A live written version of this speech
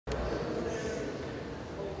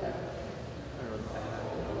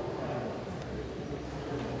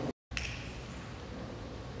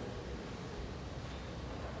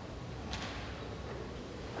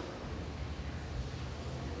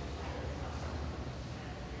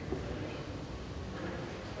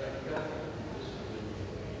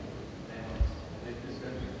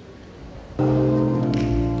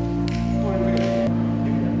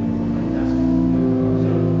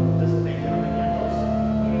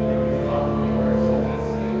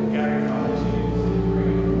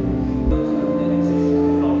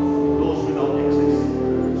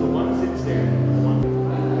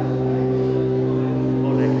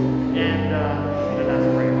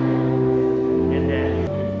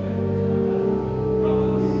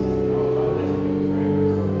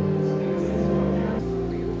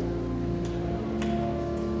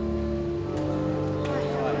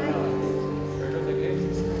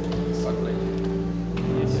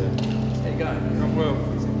I'm well.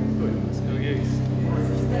 Good. How are you?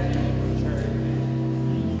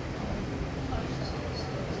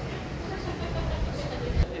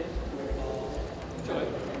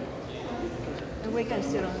 We can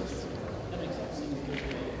sit on this.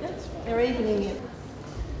 They're evening it.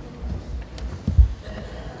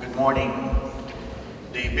 Good morning.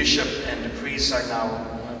 The bishop and the priests will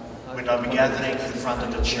now be gathering in front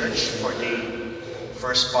of the church for the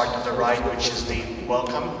first part of the rite, which is the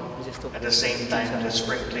welcome, at the same time the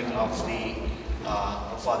sprinkling of the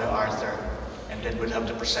of Father Arthur, and then we'll have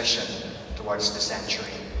the procession towards the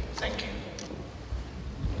sanctuary. Thank you.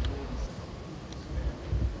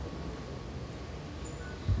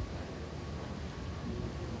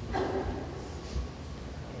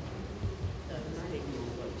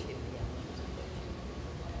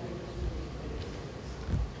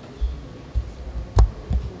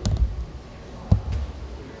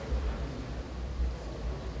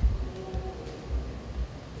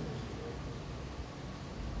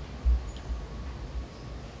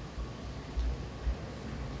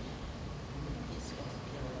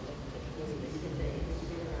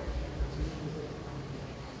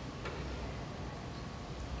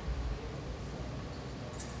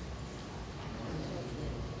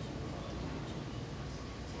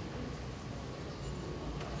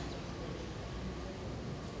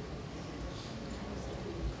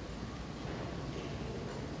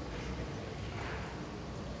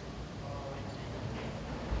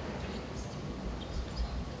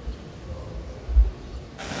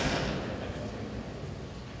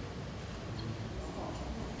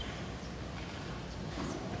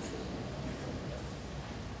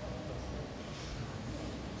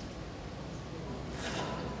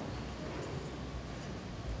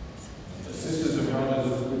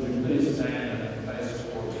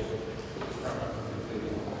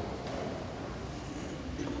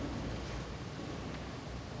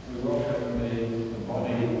 We welcome the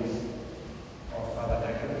body of Father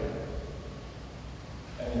Hackett,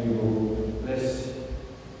 and we will bless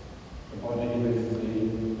the body with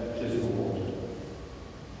the baptismal water.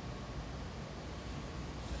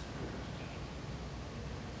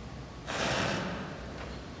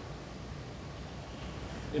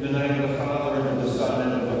 In the name of the Father, and of the Son,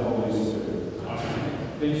 and of the Holy Spirit.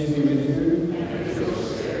 Amen. Peace be with you. And with your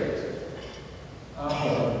spirit.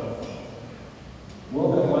 Amen.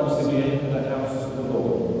 Welcome once again to the house of the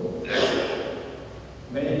Lord.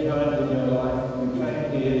 Many times in your life you came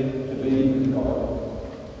here to be with God.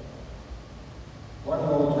 One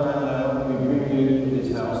more time now we bring you to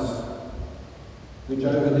this house, which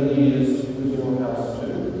over the years was your house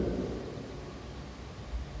too.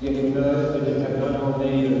 Yet you know that you have no more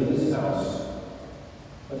need of this house,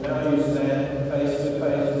 but now you stand face to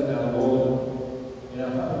face with our Lord in a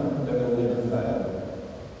home that will never fail.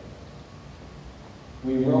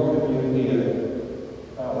 We welcome you here,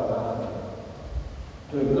 Father Arthur,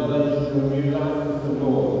 to acknowledge your new life with the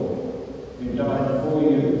Lord, who died for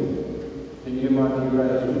you, that you might be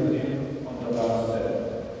raised with him on the last day.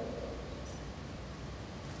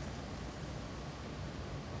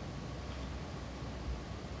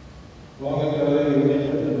 Long ago you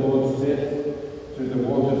entered the Lord's death through the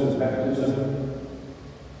waters of baptism.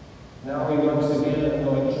 Now we once again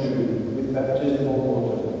anoint you with baptismal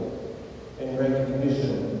water, in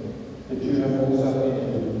recognition that you have also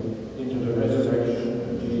entered into the resurrection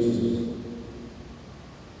of Jesus.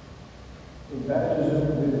 In baptism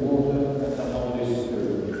with water and the Holy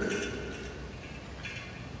Spirit,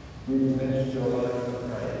 we pledge your life of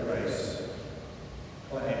grace,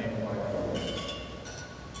 claimed by God.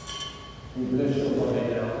 We bless your body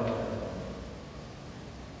now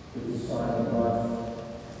with the sign of life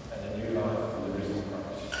and a new life for the risen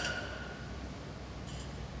Christ.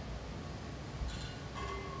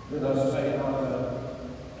 Let us take Arthur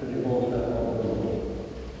to the altar of the Lord.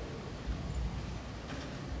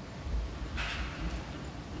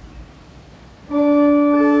 Our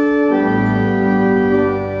Lord,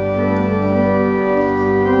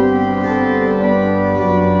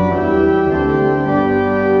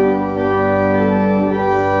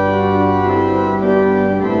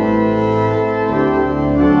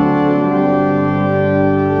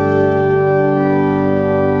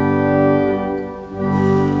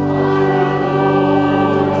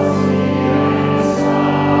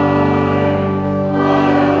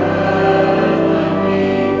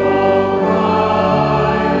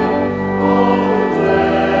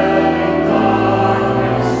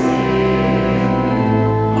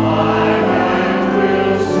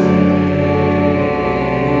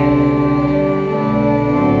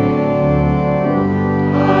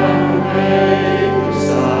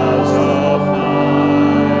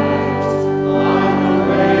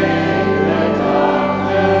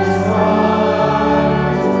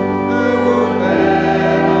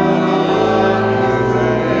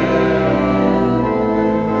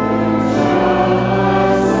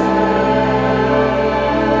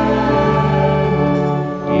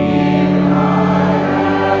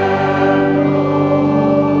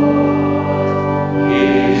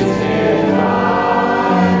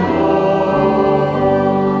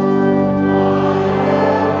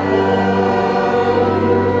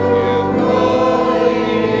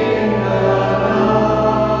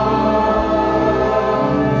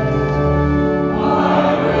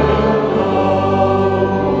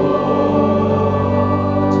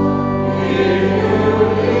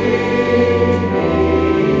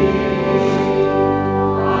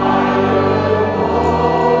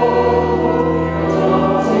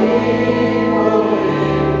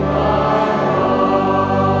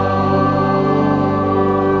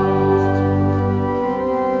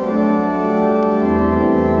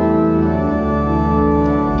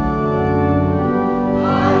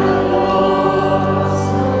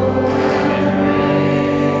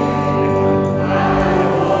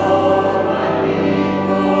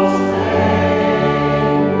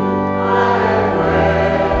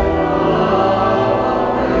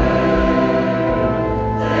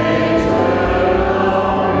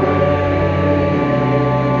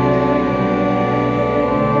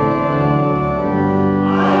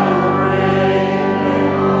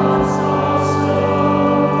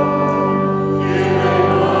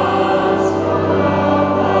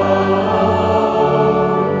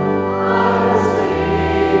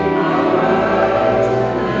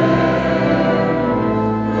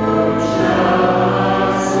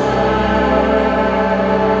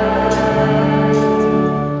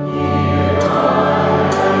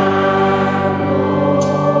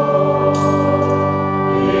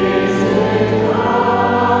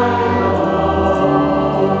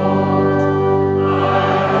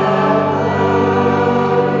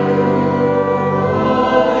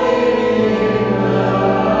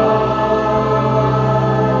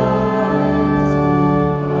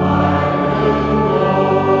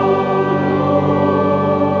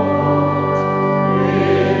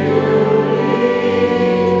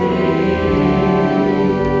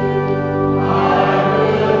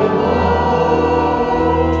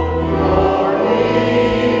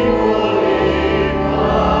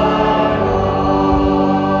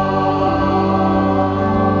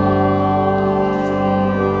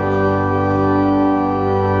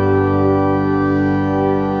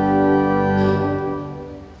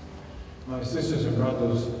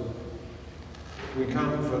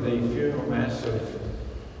 the funeral mass of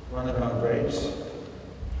one of our greats,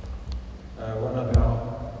 one of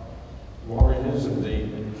our warriors of the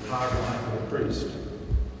hard life of a priest.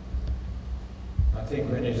 I think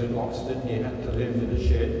when he's at Loxton, he had to live in a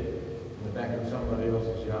shed in the back of somebody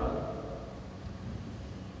else's yard.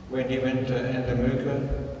 When he went to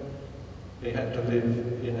Andamuka, he had to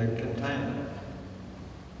live in a container.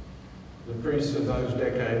 The priests of those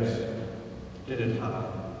decades did it hard.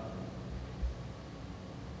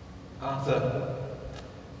 Arthur,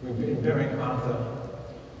 in burying Arthur,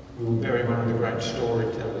 we will bury one of the great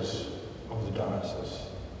storytellers of the diocese.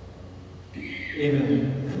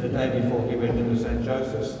 Even the day before he went into St.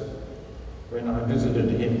 Joseph's, when I visited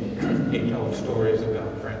him, he told stories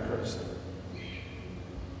about Frank Preston.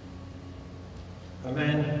 A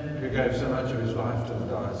man who gave so much of his life to the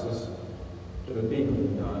diocese, to the people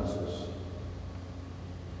of the diocese.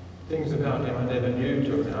 Things about him I never knew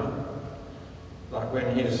till now, like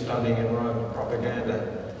when he was studying in Rome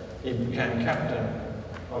propaganda, he became captain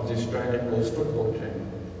of the Australian Bulls football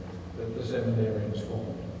team that the seminarians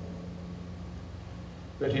formed.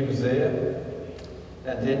 But he was there,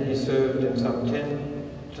 and then he served in some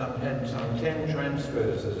 10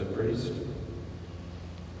 transfers as a priest,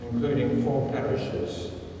 including 4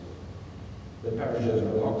 parishes. The parishes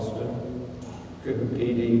were Loxton,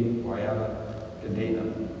 Kupapedi, Whyalla,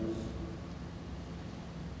 Kadina.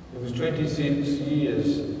 It was 26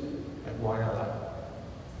 years at Whyalla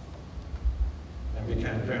and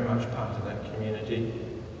became very much part of that community.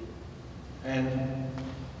 And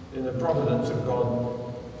in the providence of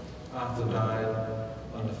God, Arthur died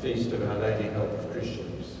on the feast of Our Lady Help of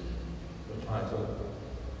Christians, the title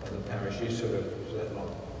of the parish he served for that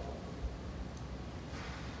long.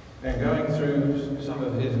 And going through some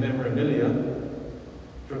of his memorabilia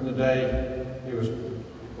from the day he was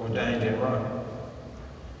ordained in Rome,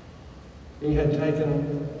 he had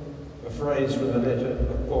taken a phrase from the letter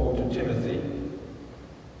of Paul to Timothy.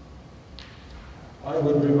 I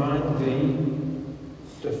would remind thee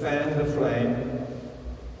to fan the flame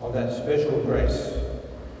of that special grace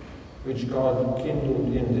which God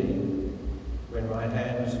kindled in thee when my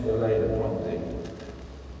hands were laid upon thee.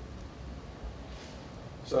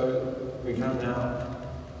 So we come now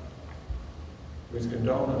with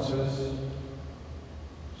condolences,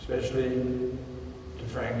 especially to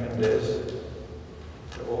Frank and Des,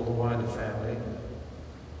 to all the wider family.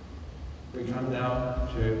 We come now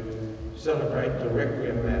to celebrate the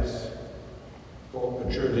Requiem Mass for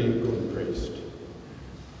a truly good priest.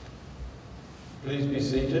 Please be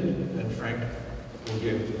seated, and Frank will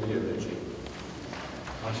give the eulogy.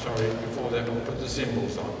 I'm sorry, before that we'll put the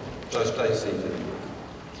symbols on, so stay seated.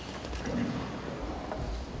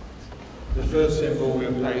 The first symbol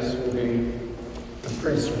we'll place will be the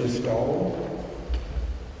priestly stole.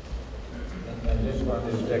 And this one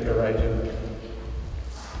is decorated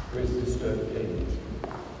with the stirred key.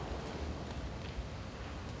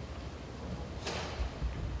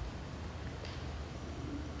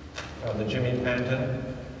 Father Jimmy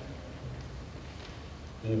Panton,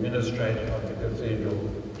 the administrator of the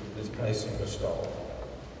cathedral, is placing the stole.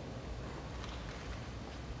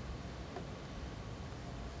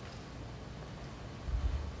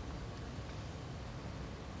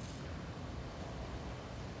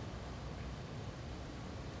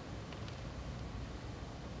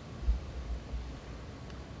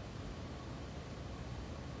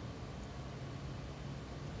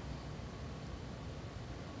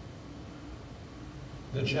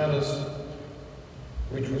 The chalice,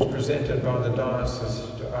 which was presented by the diocese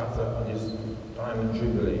to Arthur on his Diamond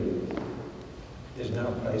Jubilee, is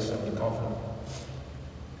now placed on the coffin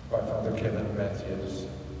by Father Kevin Matthews.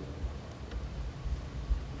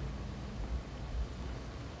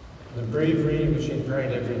 The breviary, which he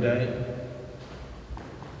prayed every day,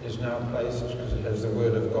 is now placed, because it has the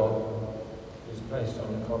Word of God, is placed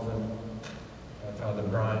on the coffin by Father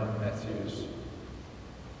Brian Matthews.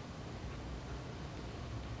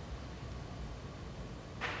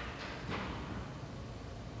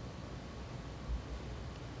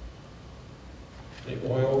 The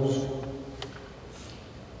oils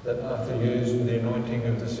that Arthur used for the anointing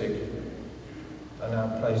of the sick are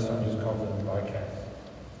now placed on his coffin by Kath.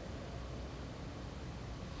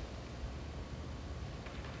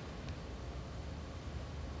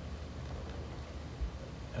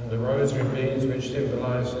 And the rosary beads, which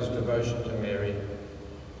symbolize his devotion to Mary,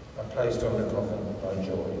 are placed on the coffin by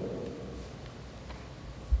Joy.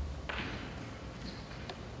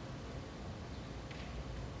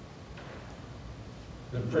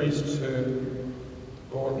 The priests who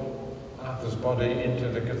brought Arthur's body into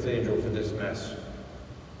the cathedral for this Mass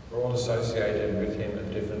were all associated with him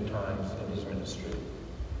at different times in his ministry.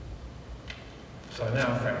 So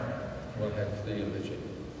now, Frank, we'll have the eulogy.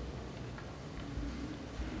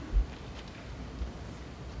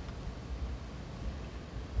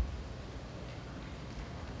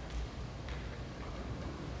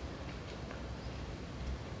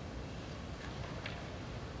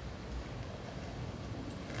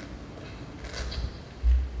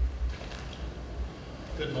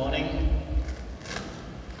 Good morning.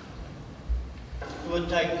 It would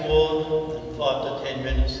take more than 5 to 10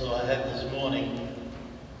 minutes that I have this morning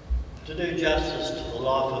to do justice to the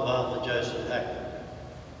life of Arthur Joseph Hackett.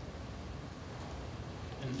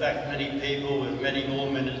 In fact, many people with many more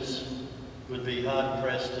minutes would be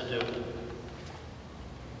hard-pressed to do it.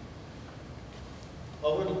 I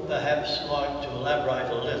would perhaps like to elaborate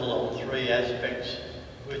a little on 3 aspects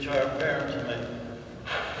which are apparent to me.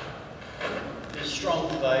 His strong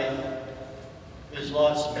faith, his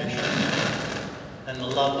life's mission, and the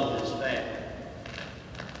love of his family.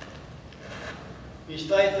 His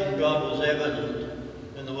faith in God was evident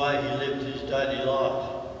in the way he lived his daily life.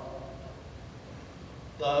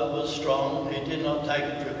 Though it was strong, he did not take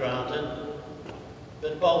it for granted,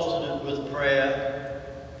 but bolstered it with prayer.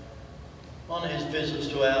 On his visits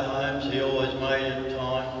to our homes, he always made it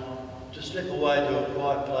time to slip away to a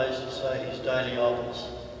quiet place to say his daily office.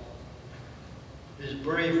 His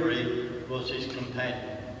bravery was his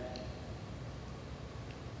companion.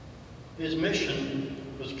 His mission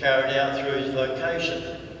was carried out through his vocation,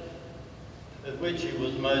 at which he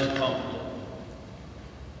was most competent,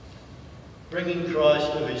 bringing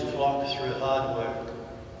Christ to his flock through hard work.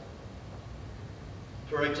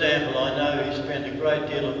 For example, I know he spent a great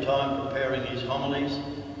deal of time preparing his homilies,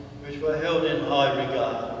 which were held in high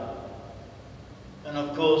regard. And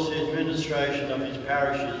of course, the administration of his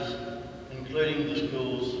parishes, including the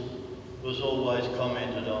schools, was always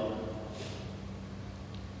commented on.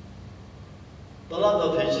 The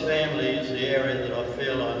love of his family is the area that I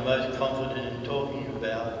feel I'm most confident in talking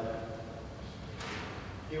about.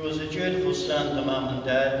 He was a dutiful son to Mum and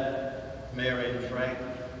Dad, Mary and Frank,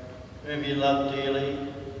 whom he loved dearly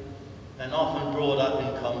and often brought up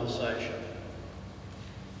in conversation.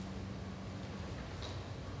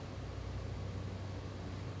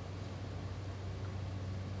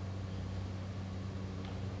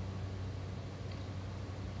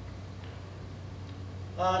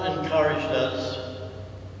 Art encouraged us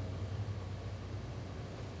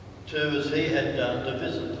to, as he had done, to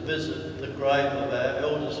visit the grave of our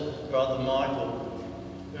eldest brother Michael,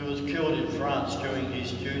 who was killed in France during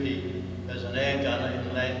his duty as an air gunner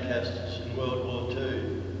in Lancasters in World War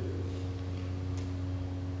II.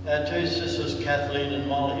 Our 2 sisters, Kathleen and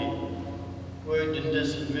Molly, worked in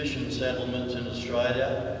distant mission settlements in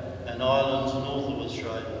Australia and islands north of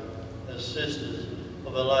Australia as sisters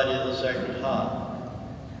of Our Lady of the Sacred Heart.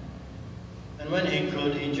 And when he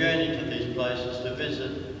could, he journeyed to these places to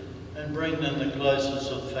visit and bring them the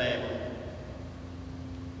closest of family.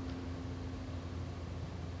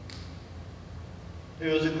 He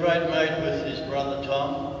was a great mate with his brother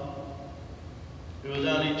Tom, who was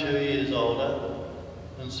only 2 years older,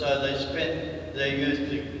 and so they spent their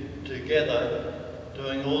youth together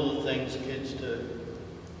doing all the things kids do.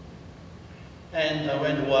 And they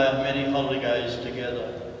went away on many holidays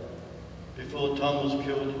together before Tom was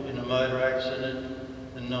killed in a motor accident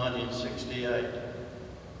in 1968.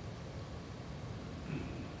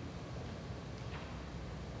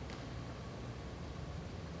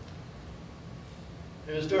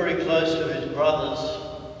 He was very close to his brothers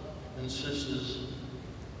and sisters,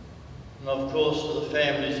 and of course to the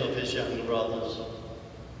families of his younger brothers.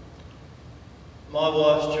 My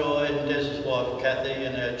wife's Joy and Des's wife Kathy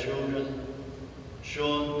and our children,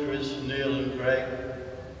 Sean, Chris, Neil and Greg,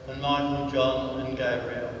 and Michael, John and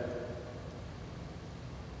Gabriel.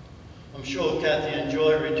 I'm sure Kathy and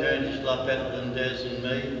Joy returned his love better than Des and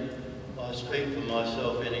me. I speak for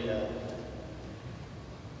myself anyhow.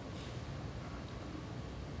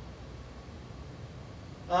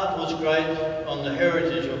 Art was great on the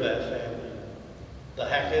heritage of our family. The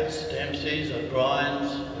Hacketts, Dempseys,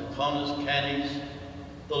 O'Briens, O'Connors, Cannys,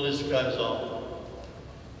 the list goes on.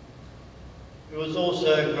 He was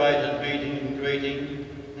also great at meeting and greeting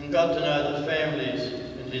and got to know the families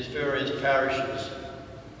in his various parishes.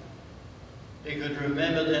 He could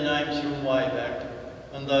remember their names from way back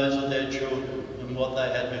and those of their children and what they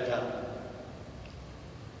had become.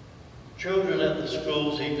 Children at the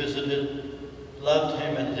schools he visited loved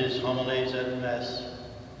him and his homilies at Mass.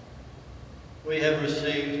 We have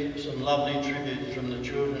received some lovely tributes from the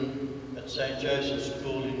children at St. Joseph's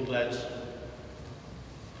School in Gladstone.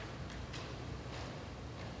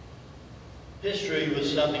 History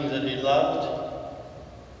was something that he loved,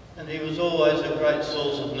 and he was always a great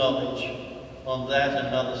source of knowledge on that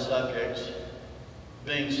and other subjects,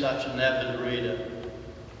 being such an avid reader.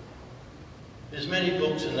 There's many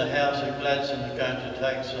books in the house of Gladstone are going to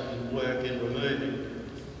take some work in removing.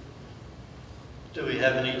 Do we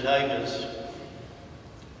have any takers?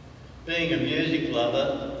 Being a music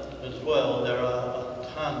lover as well, there are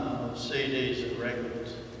a ton of CDs and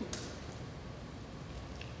records.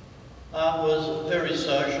 Art was very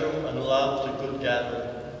social and loved a good gathering.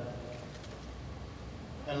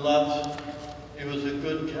 And he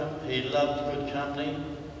loved good company,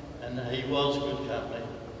 and he was good company,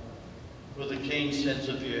 with a keen sense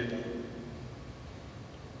of humour.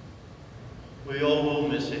 We all will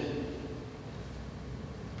miss him.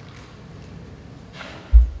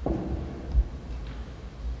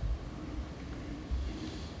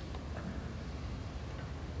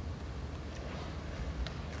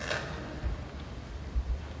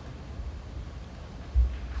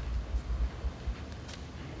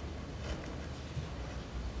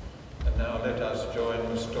 Now let us join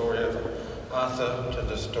the story of Arthur to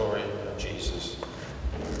the story of Jesus.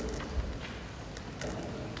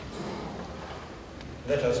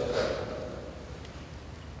 Let us pray.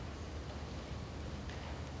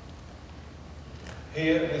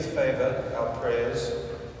 Hear with favour our prayers,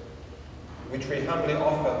 which we humbly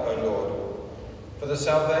offer, O Lord, for the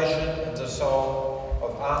salvation of the soul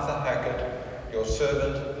of Arthur Hackett, your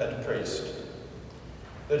servant and priest,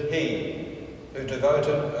 that he, who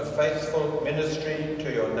devoted a faithful ministry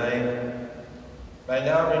to your name, may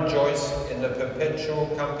now rejoice in the perpetual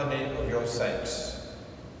company of your saints.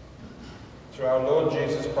 Through our Lord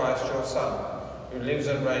Jesus Christ, your Son, who lives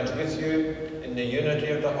and reigns with you in the unity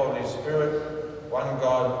of the Holy Spirit, one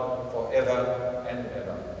God, for ever and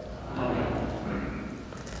ever. Amen.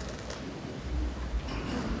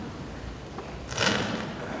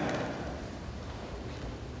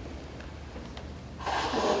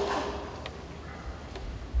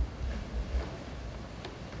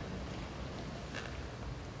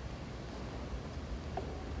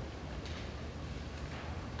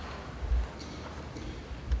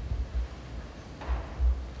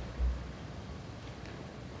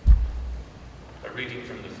 A reading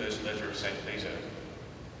from the first letter of St. Peter.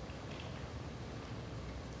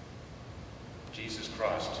 Jesus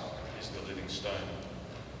Christ is the living stone,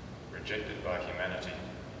 rejected by humanity,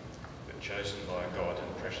 but chosen by God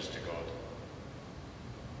and precious to God.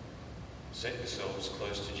 Set yourselves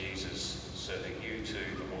close to Jesus, so that you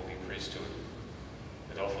too, the holy priesthood,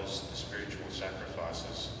 that offers the spiritual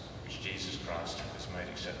sacrifices which Jesus Christ has made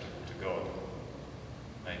acceptable to God,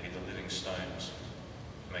 may be the living stones,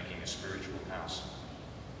 making a spiritual house.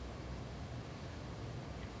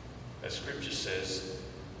 As Scripture says,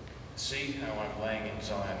 see how I'm laying in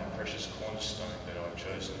Zion a precious cornerstone that I've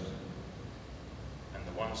chosen, and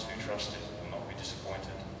the ones who trust it will not be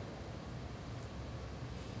disappointed.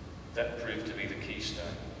 That proved to be the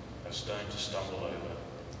keystone, a stone to stumble over,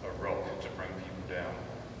 a rock to bring people down.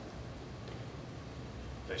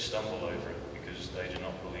 They stumble over it because they do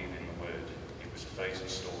not believe in the word. It was a fate in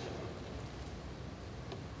store for them.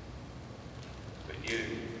 But you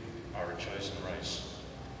are a chosen race,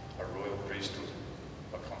 a royal priesthood,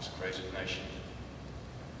 a consecrated nation,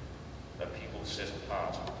 a people set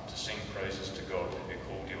apart to sing praises to God who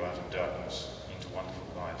called you out of darkness into wonderful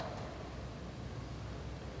light.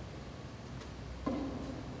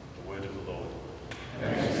 The word of the Lord.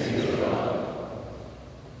 Thanks be to God.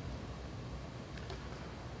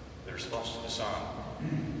 The response to the psalm.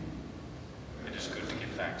 It is good to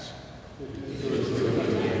give thanks.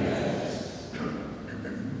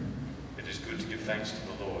 It is good to give thanks to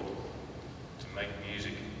the Lord, to make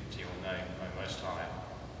music to your name, O Most High,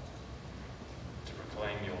 to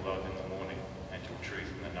proclaim your love in the morning and your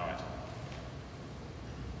truth in the night.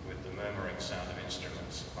 With the murmuring sound of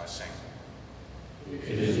instruments, I sing. It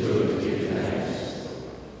is good to give thanks.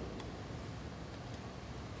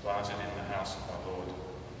 Planted in the house of my Lord,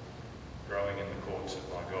 growing in the courts of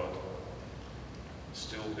my God,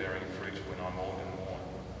 still bearing fruit when I'm old and worn,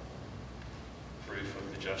 proof of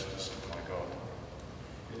the justice of my God.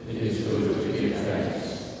 It is good to give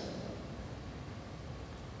thanks.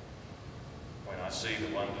 When I see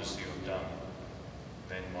the wonders you have done,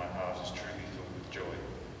 then my heart is truly filled with joy.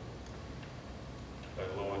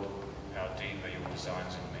 O Lord, how deep are your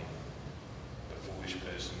designs in me? The foolish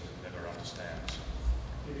person never understands.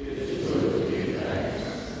 It is good to give thanks.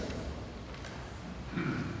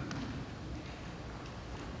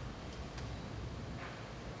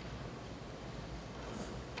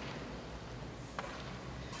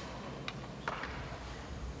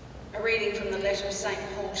 A reading from the letter of St.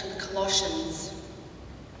 Paul to the Colossians.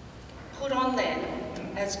 Put on then,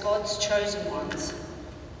 as God's chosen ones,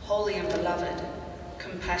 holy and beloved,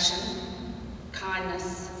 compassion,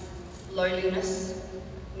 kindness, lowliness,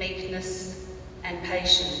 meekness, and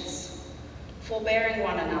patience, forbearing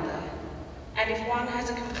one another, and if one has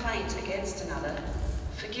a complaint against another,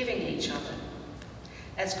 forgiving each other.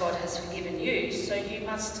 As God has forgiven you, so you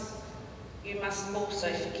must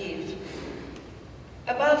also forgive.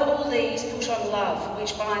 Above all these, put on love,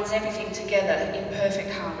 which binds everything together in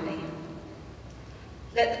perfect harmony.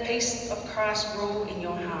 Let the peace of Christ rule in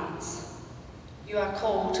your hearts. You are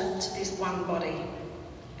called to this one body,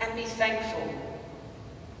 and be thankful.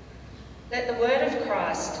 Let the word of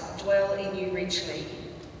Christ dwell in you richly.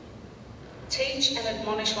 Teach and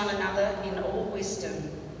admonish one another in all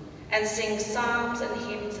wisdom, and sing psalms and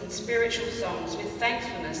hymns and spiritual songs with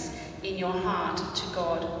thankfulness in your heart to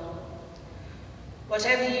God.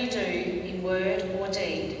 Whatever you do in word or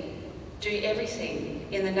deed, do everything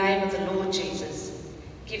in the name of the Lord Jesus,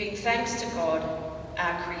 giving thanks to God,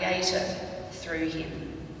 our Creator, through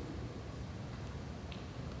him.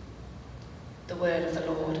 The word of the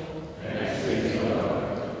Lord. Thanks be to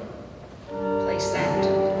God. Please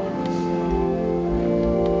stand.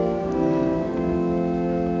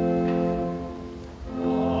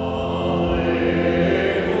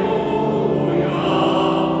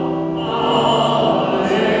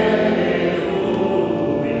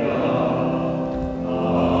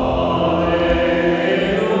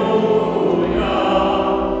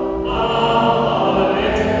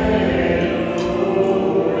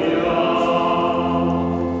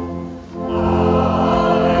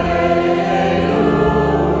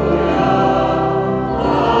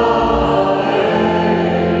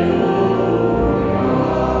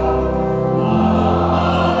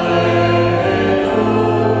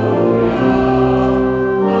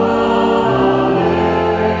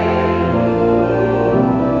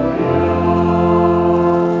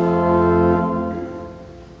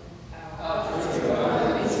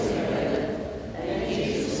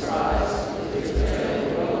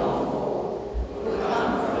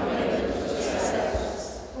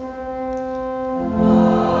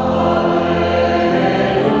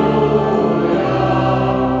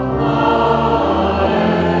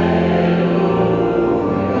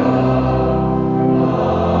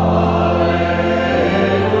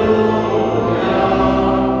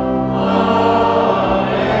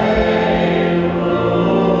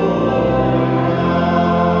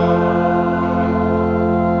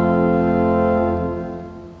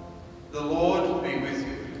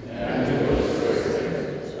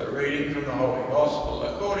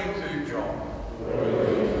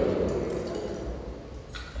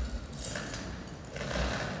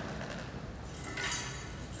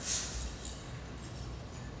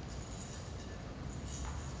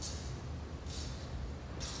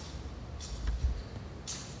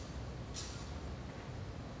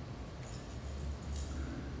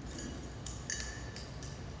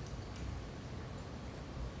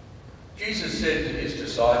 Jesus said to his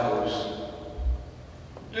disciples,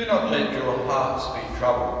 "Do not let your hearts be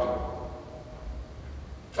troubled.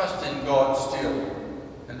 Trust in God still,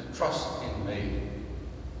 and trust in me.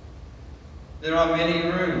 There are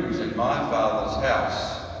many rooms in my Father's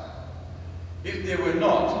house. If there were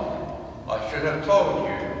not, I should have told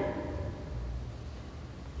you.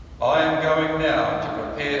 I am going now to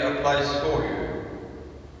prepare a place for you.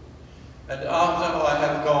 And after I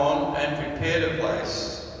have gone and prepared a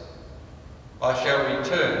place, I shall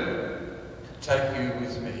return to take you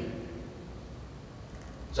with me,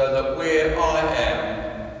 so that where I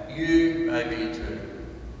am, you may be too.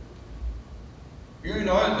 You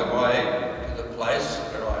know the way to the place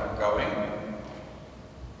where I am going."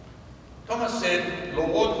 Thomas said,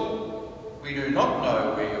 "Lord, we do not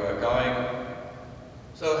know where you are going,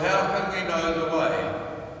 so how can we know the way?"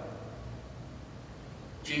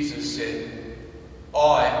 Jesus said,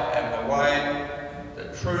 "I am the way,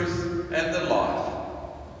 the truth, and the life.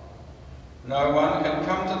 No one can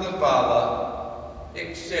come to the Father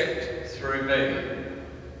except through me.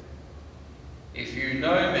 If you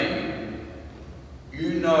know me,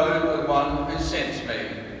 you know the one who sent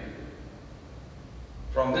me.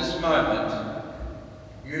 From this moment,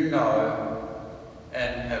 you know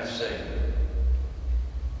and have seen."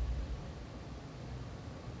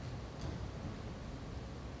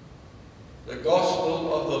 The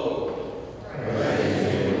Gospel of the Lord.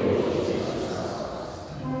 Praise to you, Lord Jesus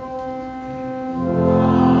Christ.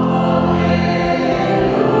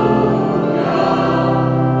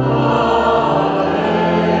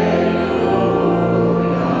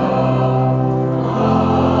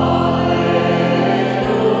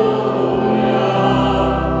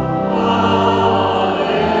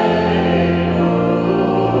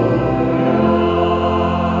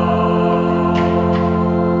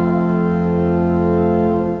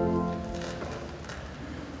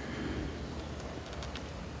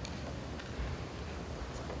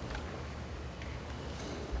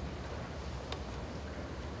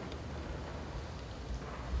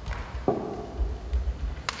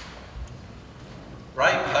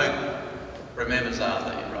 remembers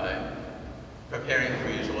Arthur in Rome, preparing for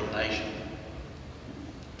his ordination.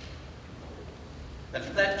 And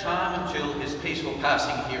from that time until his peaceful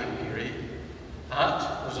passing here in Bury,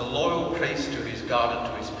 Hart was a loyal priest to his God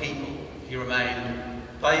and to his people. He remained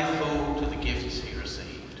faithful to the gifts he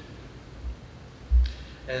received.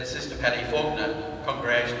 As Sister Patty Faulkner,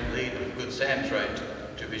 congregational leader of Good Sam's, wrote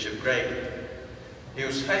to Bishop Gregg, he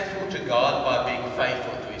was faithful to God by being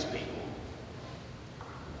faithful to his people.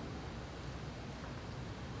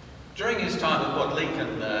 During his time at Port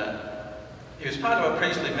Lincoln, he was part of a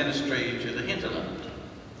priestly ministry to the hinterland.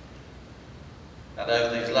 And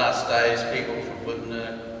over these last days, people from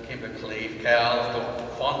Woodner, Kimbercleave, Cowell have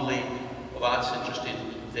thought fondly of Art's interest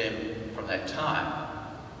in them from that time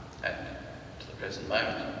and to the present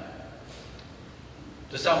moment.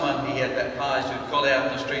 To someone he had baptised who'd call out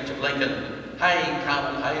in the streets of Lincoln, "Hey,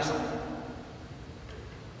 Carmel Hazel."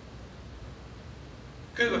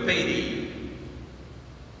 Coober Pedy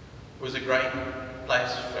was a great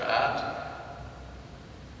place for Art.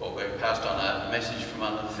 Wahlberg passed on a message from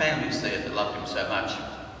one of the families there that loved him so much.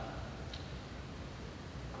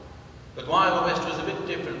 But Wylye West was a bit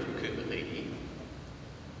different from Coober Pedy.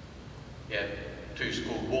 He had 2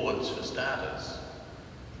 school boards for starters.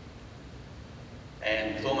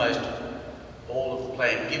 And with almost all of the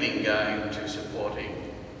planned giving going to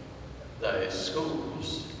supporting those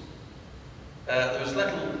schools, there was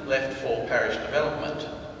little left for parish development.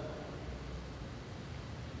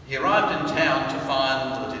 He arrived in town to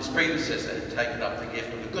find that his predecessor had taken up the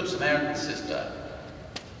gift of a Good Samaritan sister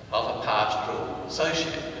of a pastoral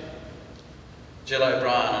associate. Jill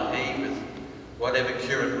O'Brien and he, with whatever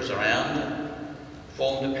curate was around,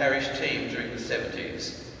 formed a parish team during the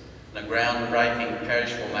 70s in a groundbreaking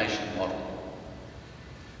parish formation model,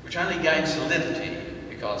 which only gained solidity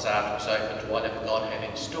because Art was open to whatever God had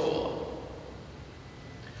in store.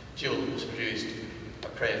 Jill has produced a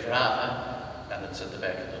prayer for Arthur, and it's at the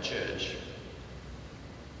back of the church.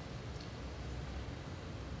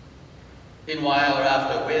 In Wales,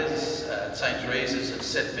 after Wes at St. Teresa's had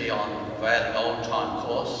set me on a prevailing old-time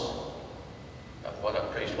course of what a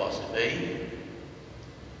priest was to be,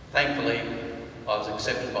 thankfully I was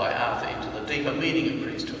accepted by Arthur into the deeper meaning of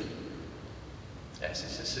priesthood as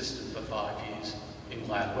his assistant for 5 years in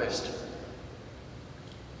Wylye West.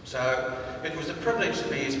 So it was a privilege to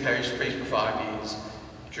be his parish priest for 5 years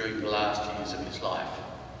during the last years of his life.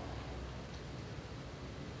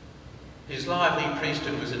 His lively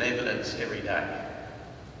priesthood was in evidence every day.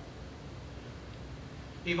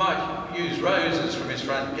 He might use roses from his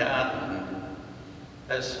front garden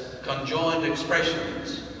as conjoined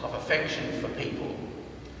expressions of affection for people,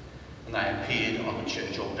 and they appeared on the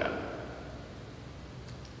church altar.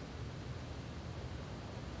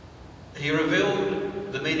 He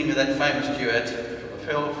revealed the meaning of that famous duet from the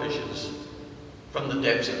Fell Fishes from the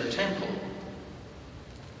depths of the temple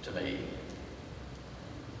to me.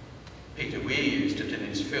 Peter Weir used it in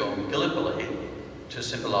his film Gallipoli to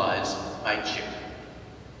symbolise mateship.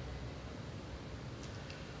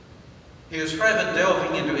 He was forever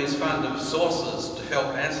delving into his fund of sources to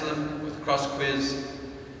help answer them with cross quiz.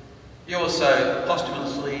 He also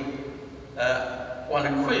posthumously won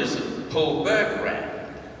a quiz that Paul Burke ran.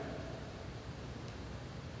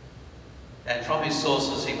 And from his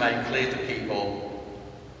sources he made clear to people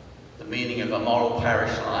the meaning of a moral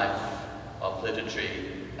parish life of liturgy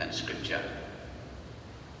and scripture.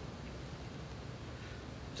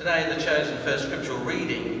 Today the chosen first scriptural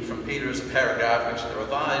reading from Peter is a paragraph which the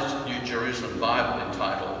Revised New Jerusalem Bible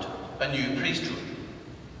entitled A New Priesthood,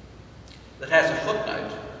 that has a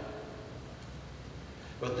footnote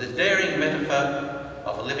with the daring metaphor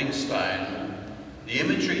of a living stone. The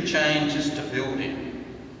imagery changes to building.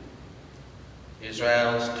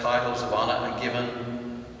 Israel's titles of honour are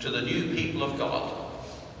given to the new people of God,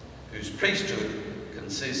 whose priesthood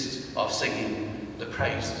consists of singing the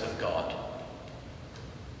praises of God.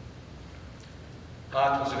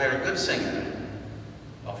 Hart was a very good singer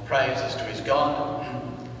of praises to his God,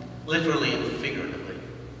 literally and figuratively.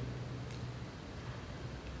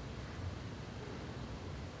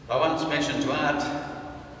 I once mentioned to Art,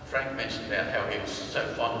 Frank mentioned about how he was so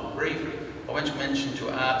fond of breviary. I once mentioned to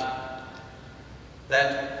Art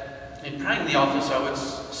that in praying the office I would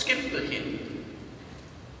skip the hymn.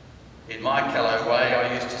 In my callow way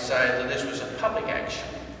I used to say that this was a public action,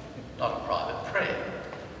 not a private prayer.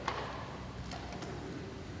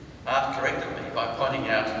 Art corrected me by pointing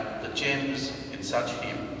out the gems in such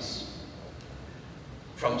hymns.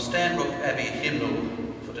 From Stanbrook Abbey Hymnal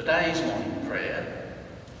for today's morning prayer: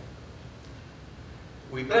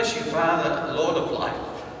 we bless you, Father, Lord of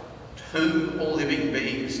life, to whom all living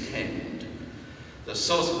beings tend. the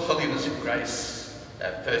source of holiness and grace,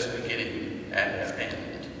 our first beginning and our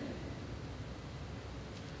end.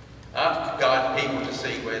 Art could guide people to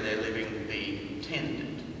see where their living being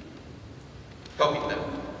tended, helping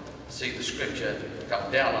them see the scripture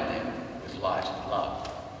come down on them with light and love.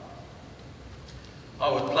 I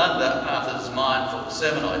would plunder Arthur's mind for the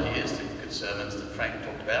sermon ideas, the good sermons that Frank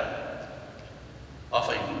talked about,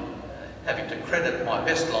 often having to credit my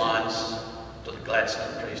best lines to the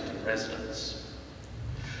Gladstone priest in residence.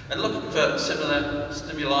 And looking for similar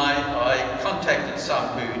stimuli, I contacted some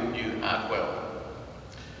who knew art well.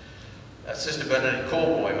 Sister Bernadette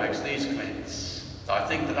Corboy makes these comments. I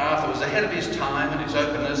think that Arthur was ahead of his time in his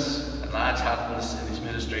openness and large-heartedness in his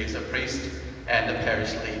ministry as a priest and a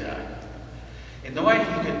parish leader, in the way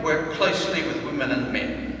he could work closely with women and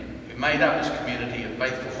men who made up his community of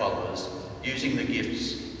faithful followers, using the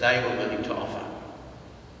gifts they were willing to offer.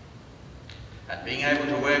 And being able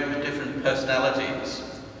to work with different personalities,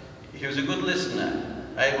 he was a good listener,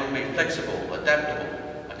 able to be flexible, adaptable,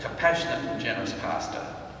 a compassionate and generous pastor.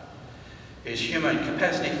 His humour and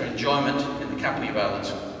capacity for enjoyment in the company of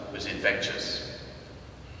others was infectious.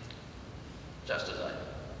 Just as a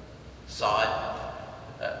side,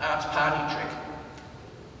 Art's party trick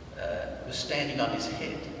was standing on his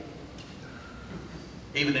head,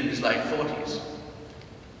 even in his late 40s,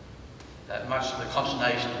 much to the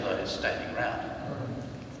consternation of those standing round.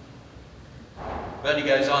 But he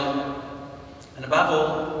goes on, and above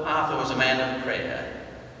all, Arthur was a man of prayer,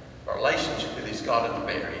 a relationship with his God and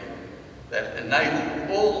Mary that enabled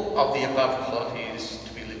all of the above qualities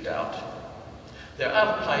to be lived out. There are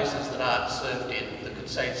other places that Art served in that could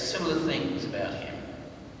say similar things about him.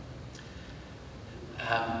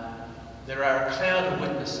 There are a cloud of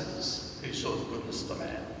witnesses who saw the goodness of the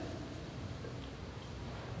man.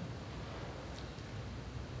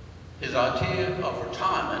 His idea of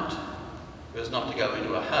retirement was not to go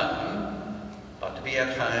into a home, but to be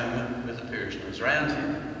at home with the parishioners around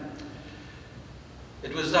him.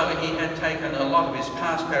 It was as though he had taken a lot of his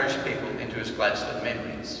past parish people into his Gladstone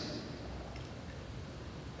memories,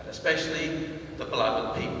 and especially the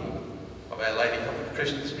beloved people of Our Lady of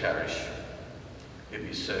Christmas Parish, whom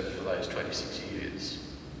he served for those 26 years.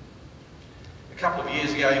 A couple of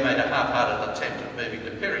years ago, he made a half-hearted attempt at moving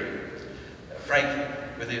to Pirrie. Frank,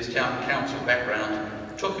 with his town council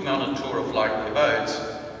background, took him on a tour of likely abodes,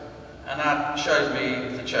 and Art showed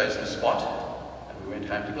me the chosen spot, and we went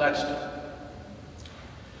home to Gladstone.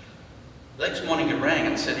 The next morning he rang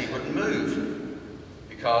and said he wouldn't move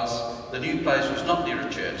because the new place was not near a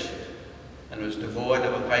church and was devoid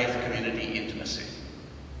of a faith community intimacy.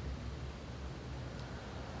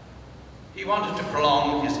 He wanted to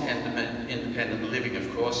prolong his independent living,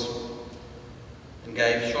 of course, and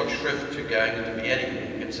gave short shrift to going into Vietty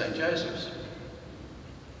meeting at St. Joseph's.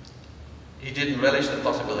 He didn't relish the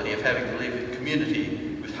possibility of having to live in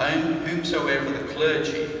community with whomsoever the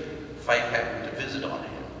clergy fate happened to visit on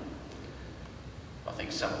him. I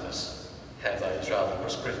think some of us have those rather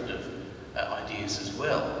prescriptive ideas as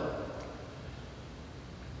well.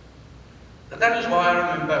 And that is why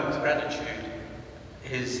I remember with gratitude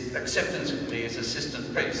his acceptance of me as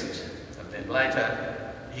assistant priest, and then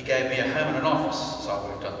later he gave me a home and an office as I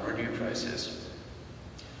worked on the renew process.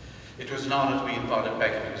 It was an honour to be invited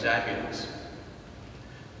back into his ambulance,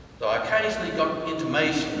 though I occasionally got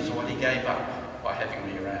intimations of what he gave up by having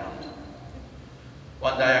me around.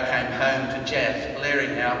 One day I came home to jazz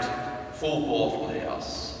blaring out full bore from the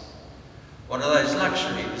house, one of those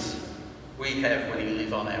luxuries we have when we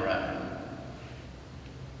live on our own.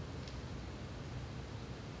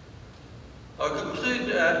 I'll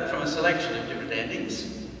conclude from a selection of different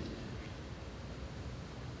endings.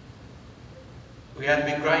 We are to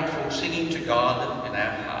be grateful, singing to God in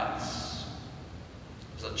our hearts.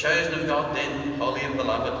 As the chosen of God then, holy and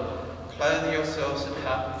beloved, clothe yourselves in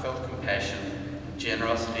heartfelt compassion,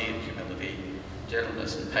 generosity and humility,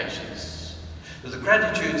 gentleness and patience. With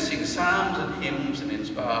gratitude, sing psalms and hymns and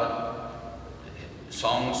inspired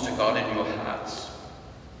songs to God in your hearts.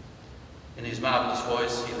 In his marvellous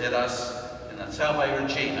voice, he led us in the Salve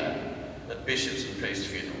Regina at bishops' and priests'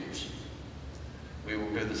 funerals. We will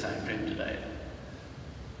do the same for him today.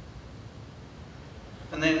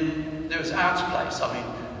 And then there was Art's place. I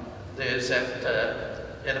mean, there's that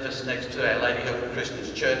edifice next to Our Lady of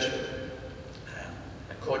Christmas Church,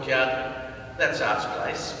 a courtyard. That's Art's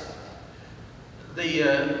place.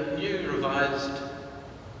 The New Revised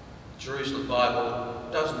Jerusalem Bible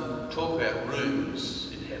doesn't talk about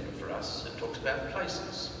rooms in heaven for us. It talks about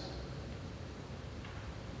places.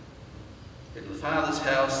 In the Father's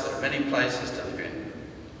house there are many places to live in,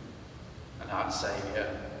 and Art's Saviour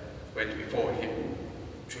went before him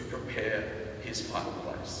to prepare his final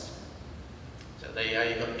place. So there you are,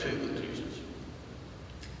 you've got two conclusions.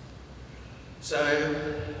 So,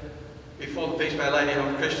 before the feast of Our Lady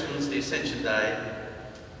of Christians, the Ascension Day,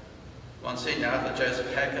 Monsignor Arthur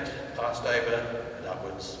Joseph Hackett passed over and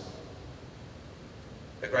upwards.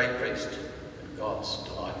 A great priest and God's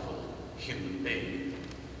delightful human being.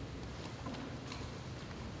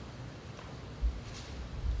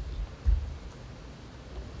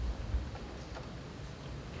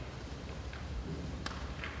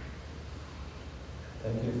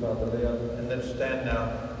 Thank you, Father Leon. And let's stand now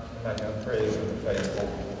and make our prayers of the faithful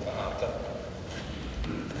for after.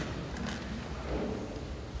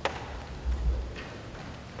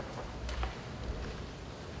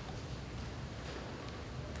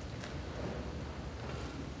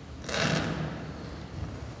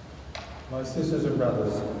 My sisters and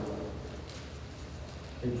brothers,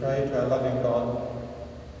 we pray to our loving God,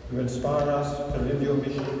 who inspire us to live your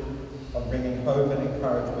mission of bringing hope and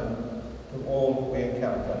encouragement to all we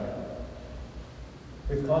encounter.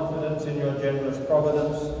 With confidence in your generous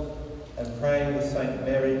providence and praying with St.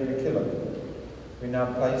 Mary MacKillop, we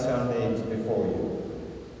now place our needs before you.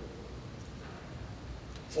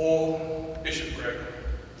 For Bishop Greg,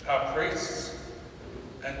 our priests,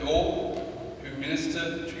 and all who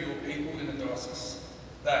minister to your people in the diocese,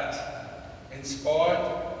 that,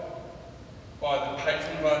 inspired by the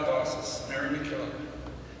patron of our diocese, Mary MacKillop,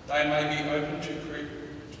 they may be open to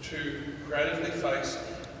creatively face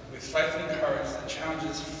with faith and courage the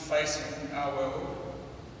challenges facing our world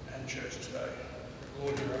and church today.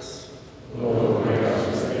 Lord, hear us. Lord, hear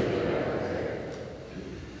us.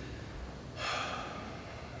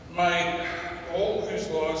 May all whose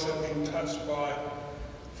lives have been touched by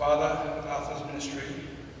Father Arthur's ministry,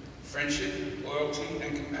 friendship, loyalty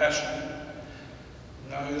and compassion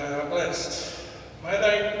know they are blessed. May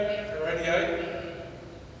they radiate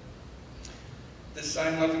the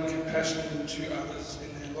same loving compassion to others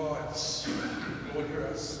in their lives. Lord, hear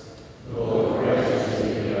us. Lord, hear us.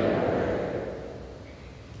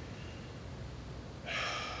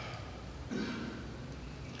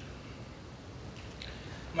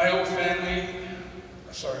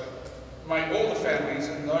 May all the families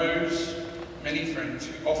and those many friends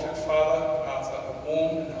who offered Father Arthur a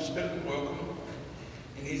warm and hospitable welcome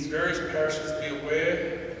in his various parishes be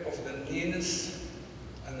aware of the nearness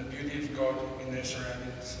and the beauty of God in their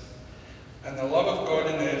surroundings, and the love of God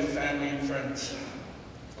in their family and friends.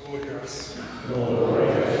 Lord, hear us. Lord,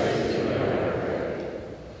 hear us.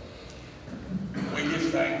 We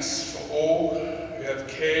give thanks for all who have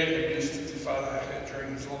cared and ministered to Father Hackett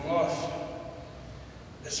during his long life,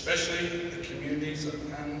 especially the communities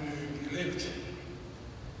among whom he lived,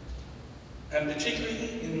 and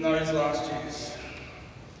particularly in those last years.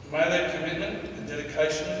 May their commitment and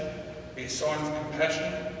dedication be a sign of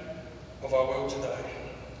compassion of our world today.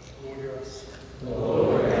 Lord, hear us.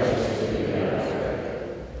 Lord, hear us.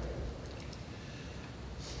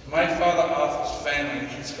 May Father Arthur's family,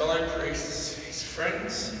 his fellow priests, his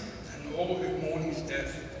friends, and all who mourn his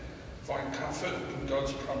death find comfort in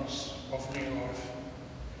God's promise of new life,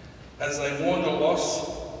 as they mourn the loss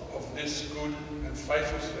of this good and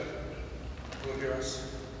faithful servant. Lord, hear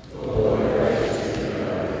us. Lord, hear us.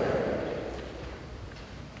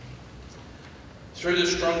 Through the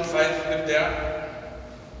strong faith lived out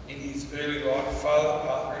in his early life, Father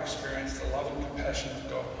Arthur experienced the love and compassion of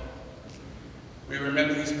God. We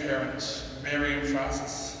remember his parents, Mary and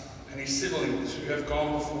Francis, and his siblings who have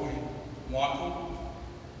gone before him, Michael,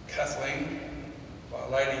 Kathleen, by Our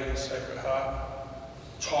Lady of the Sacred Heart,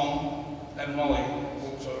 Tom and Molly,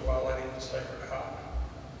 also by Our Lady of the Sacred Heart.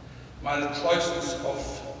 May the closeness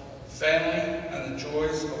of family and the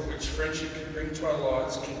joys of which friendship can bring to our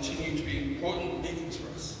lives continue to be important beacons for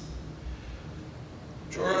us.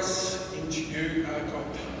 Draw us into you, our God.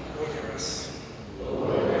 Lord, hear us.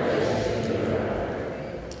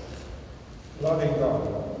 Loving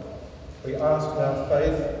God, we ask that our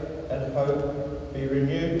faith and hope be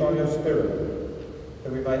renewed by your Spirit,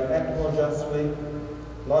 that we may act more justly,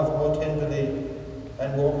 love more tenderly,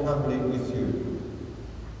 and walk humbly with you.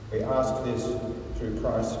 We ask this through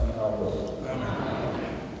Christ our Lord. Amen.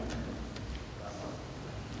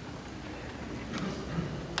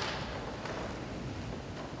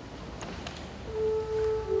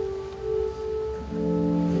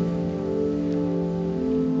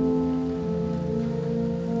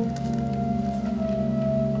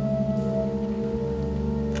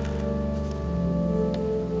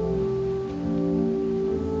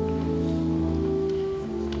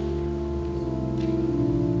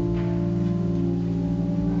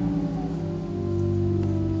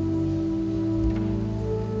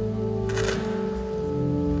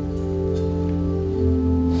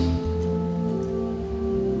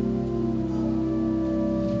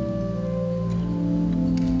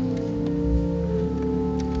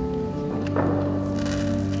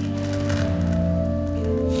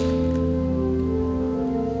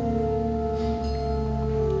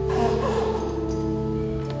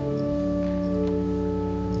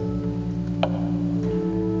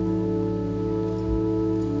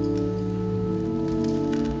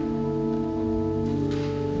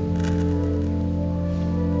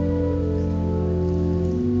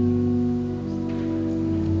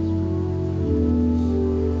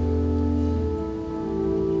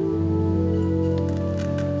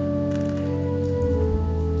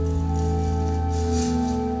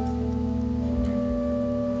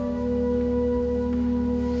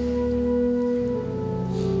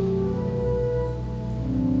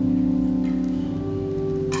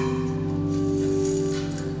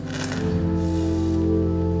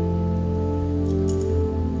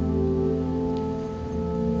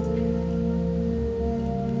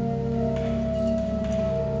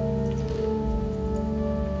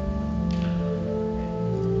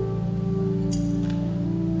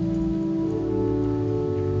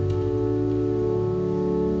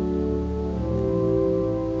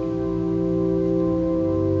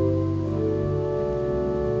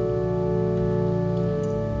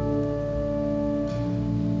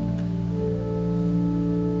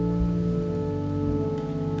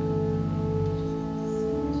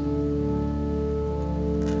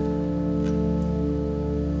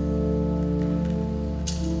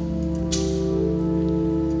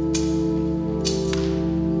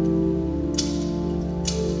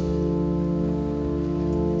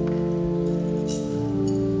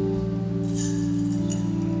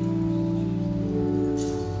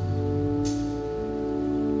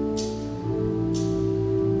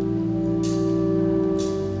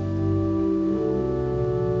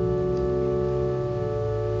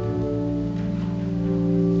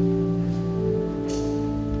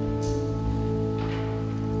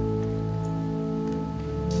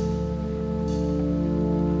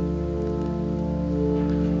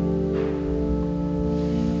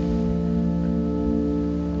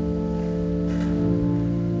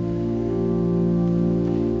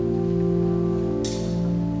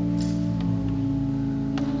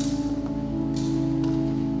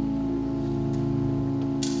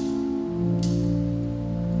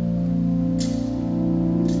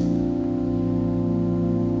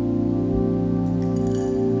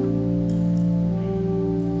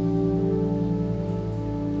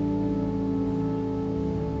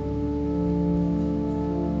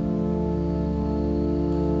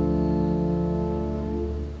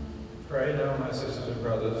 Pray now, my sisters and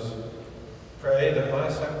brothers, pray that my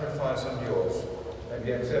sacrifice and yours may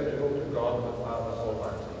be acceptable to God the Father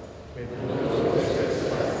Almighty.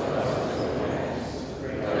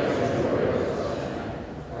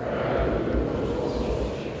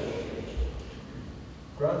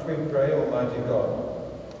 Grant, we pray, Almighty God,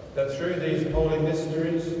 that through these holy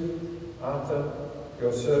mysteries, Arthur,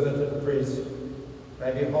 your servant and priest,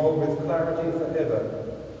 may behold with clarity forever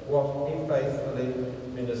what he faithfully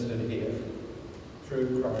ministered here.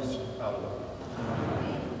 Through Christ our Lord.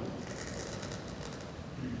 Amen.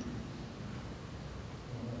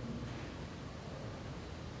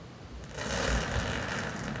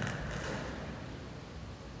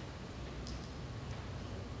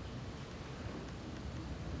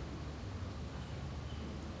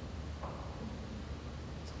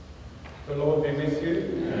 The Lord be with you.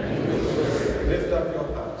 And lift up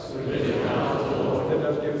your hearts. Let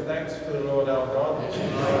us give thanks to the Lord our God.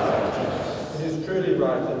 It is truly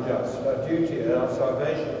right and just, our duty and our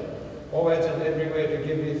salvation, always and everywhere to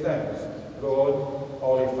give you thanks, Lord,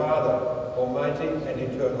 Holy Father, Almighty and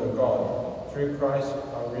eternal God, through Christ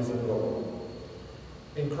our risen Lord.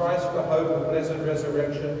 In Christ the hope of blessed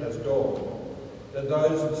resurrection has dawned, that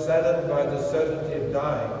those saddened by the certainty of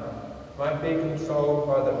dying might be consoled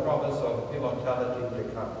by the promise of immortality to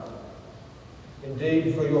come.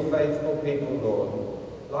 Indeed, for your faithful people, Lord,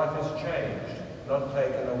 life is changed, not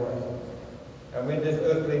taken away. And when this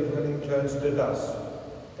earthly dwelling turns to dust,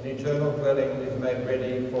 an eternal dwelling is made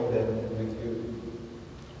ready for them with you.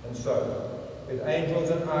 And so, with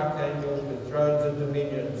angels and archangels, with thrones and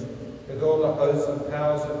dominions, with all the hosts and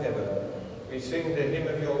powers of heaven, we sing the hymn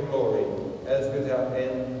of your glory, as without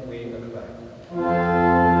end we acclaim.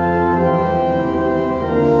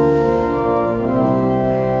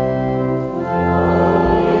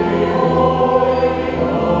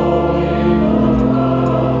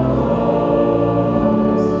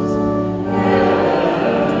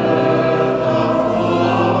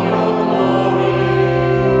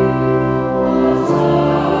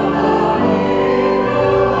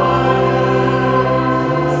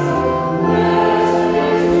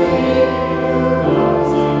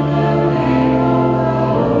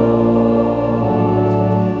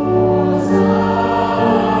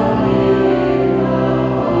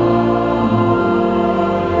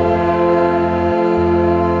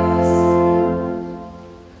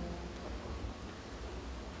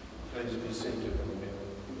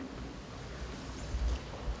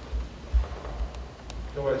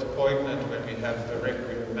 It's always poignant when we have the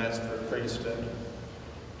Requiem Mass for a priest and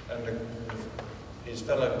his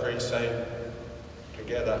fellow priests say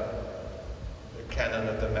together the canon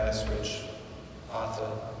of the Mass, which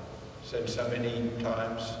Arthur said so many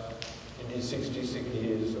times in his 66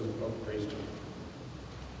 years of priesthood.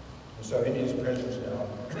 And so in his presence now,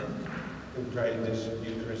 we pray this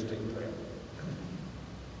Eucharistic prayer.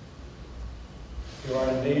 You are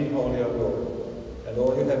indeed holy, O Lord, and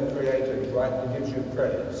all you have created rightly gives you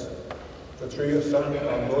praise. For through your Son,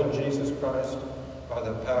 our Lord Jesus Christ, by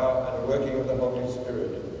the power and working of the Holy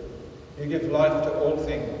Spirit, you give life to all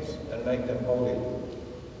things and make them holy.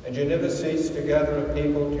 And you never cease to gather a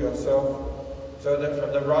people to yourself, so that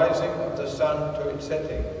from the rising of the sun to its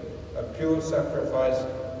setting, a pure sacrifice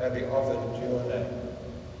may be offered to your name.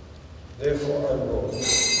 Therefore, O Lord,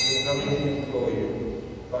 we humbly implore you,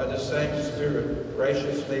 by the same Spirit,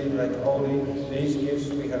 graciously make holy these gifts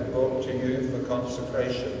we have brought to you for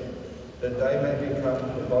consecration, that they may become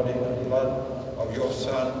the body and blood of your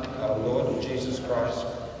Son, our Lord Jesus Christ,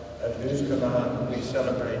 at whose command we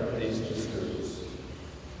celebrate these mysteries.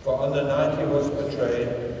 For on the night he was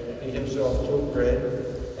betrayed, he himself took bread,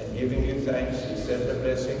 and giving you thanks, he said the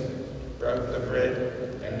blessing, broke the bread,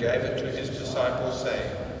 and gave it to his disciples,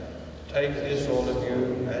 saying, "Take this, all of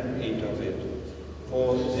you, and eat of it.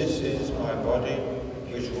 For this is my body,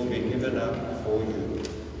 which will be given up for you."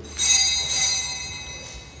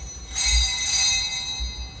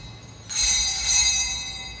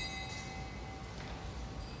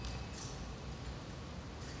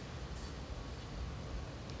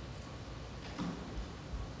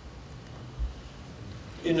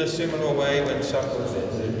 In a similar way, when supper was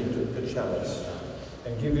ended, he took the chalice,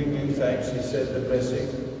 and giving you thanks, he said the blessing,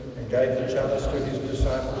 and gave the chalice to his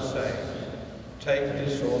disciples, saying, "Take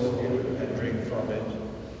this, all of you, and drink from it.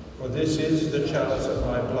 For this is the chalice of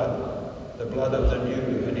my blood, the blood of the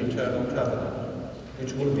new and eternal covenant,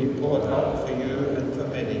 which will be poured out for you and for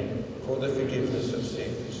many for the forgiveness of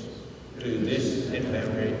sins. Do this in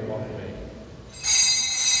memory of me."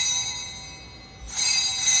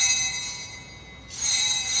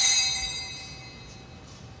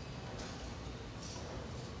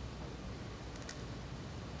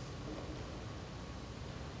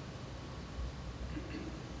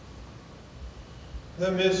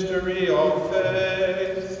 The mystery of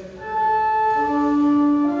faith.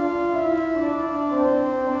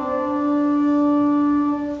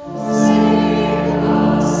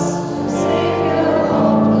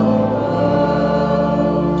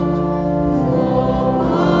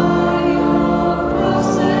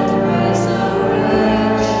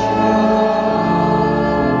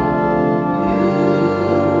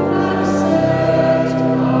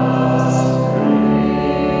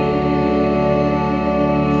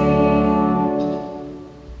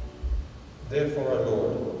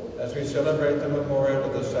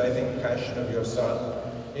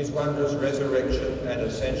 His wondrous resurrection and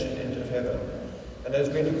ascension into heaven. And as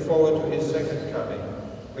we look forward to his second coming,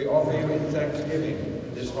 we offer you in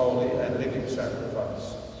thanksgiving this holy and living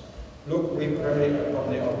sacrifice. Look, we pray,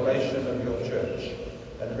 upon the oblation of your church,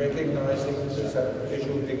 and recognizing the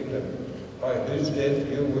sacrificial victim, by whose death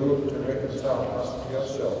you willed to reconcile us to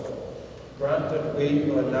yourself. Grant that we,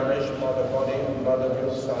 who are nourished by the body and blood of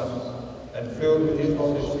your Son, and filled with his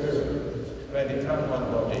Holy Spirit, may become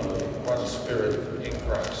one body, one spirit in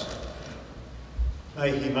Christ.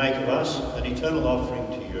 May he make of us an eternal offering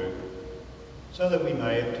to you, so that we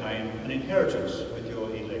may obtain an inheritance with your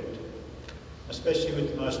elect, especially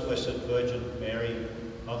with the most blessed Virgin Mary,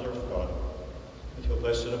 Mother of God, with your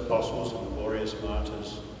blessed apostles and glorious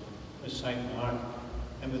martyrs, with Saint Mark,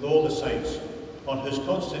 and with all the saints, on whose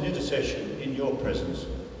constant intercession in your presence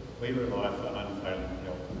we rely for unfailing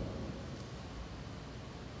help.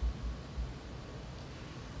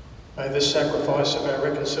 May this sacrifice of our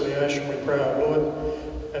reconciliation, we pray, our Lord,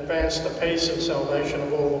 advance the peace and salvation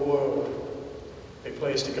of all the world. Be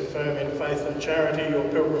pleased to confirm in faith and charity your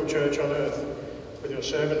pilgrim church on earth, with your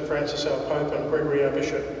servant Francis our Pope and Gregory our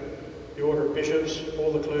Bishop, the order of bishops,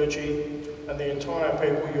 all the clergy, and the entire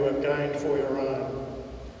people you have gained for your own.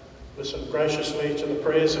 Listen graciously to the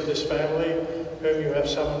prayers of this family, whom you have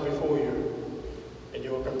summoned before you. In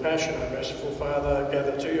your compassion, O merciful Father,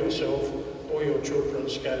 gather to yourself all your children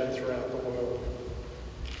scattered throughout the world.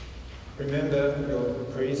 Remember your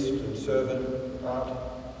priest and servant, Art,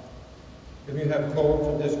 whom you have called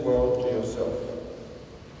from this world to yourself.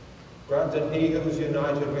 Grant that he who was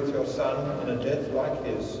united with your Son in a death like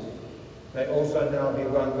his may also now be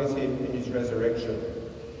one with him in his resurrection,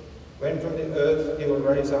 when from the earth he will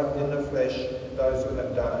raise up in the flesh those who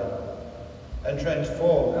have died, and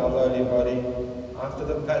transform our lowly body after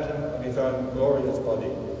the pattern of his own glorious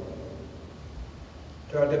body.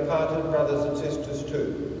 To our departed brothers and sisters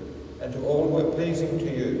too, and to all who are pleasing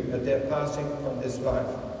to you at their passing from this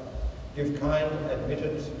life, give kind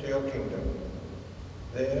admittance to your kingdom.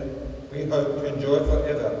 There we hope to enjoy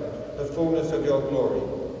forever the fullness of your glory,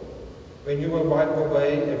 when you will wipe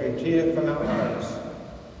away every tear from our eyes.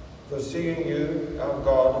 For seeing you, our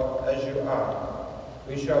God, as you are,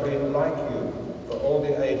 we shall be like you for all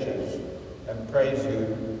the ages, and praise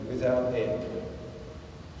you without end.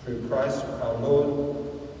 Through Christ our Lord,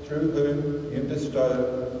 through whom you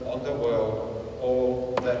bestow on the world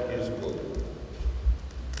all that is good.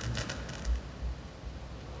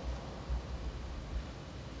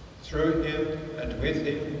 Through him, and with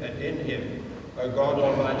him, and in him, O God,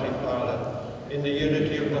 Almighty Father, in the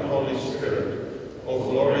unity of the Holy Spirit, all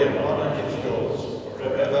glory and honour is yours,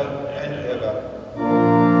 forever and ever.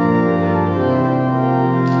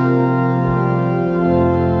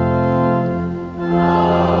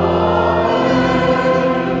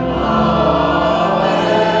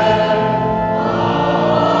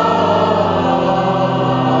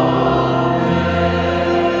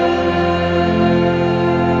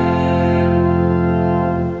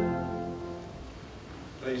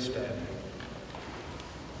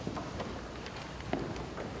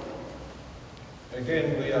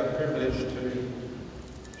 Again, we are privileged to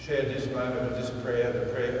share this moment of this prayer,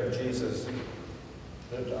 the prayer of Jesus,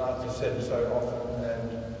 that Arthur said so often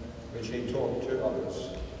and which he taught to others.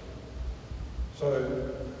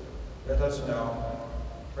 So let us now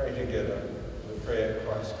pray together the prayer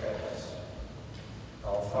Christ gave us.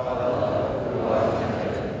 Our Father, who art in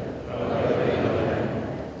heaven, hallowed be thy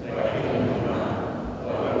name. Thy kingdom come,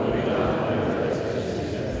 thy will be done on earth as it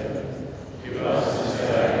is in heaven. Give us this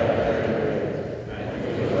day our daily bread, and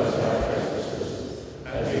forgive us our trespasses,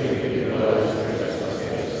 as we forgive those who trespass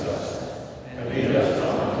against us. And lead us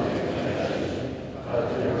not into temptation, but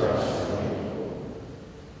deliver us from evil.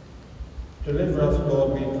 Deliver us, Lord,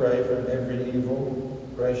 we pray, from every evil.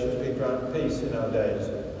 Graciously grant peace in our days,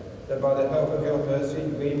 that by the help of your mercy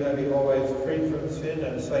we may be always free from sin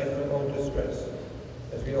and safe from all distress,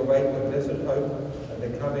 as we await the blessed hope and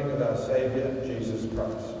the coming of our Saviour, Jesus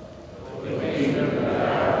Christ.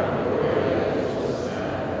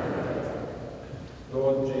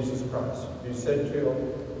 Lord Jesus Christ, you said to your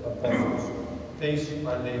apostles, "Peace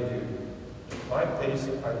I leave you, my peace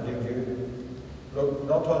I give you. Look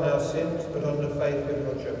not on our sins, but on the faith of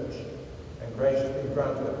your church, and graciously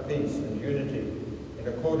grant her peace and unity in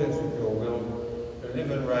accordance with your will, to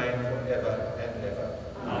live and reign forever and ever."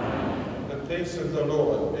 Amen. The peace of the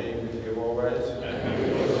Lord be with you always. And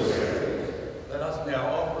with your spirit. Let us now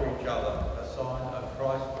offer each other a sign of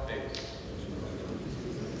Christ's peace.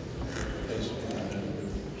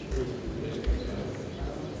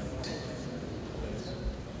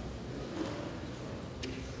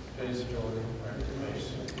 Peace, joy, and peace.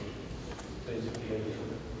 Peace, peace.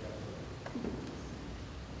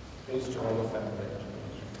 Peace to all the family.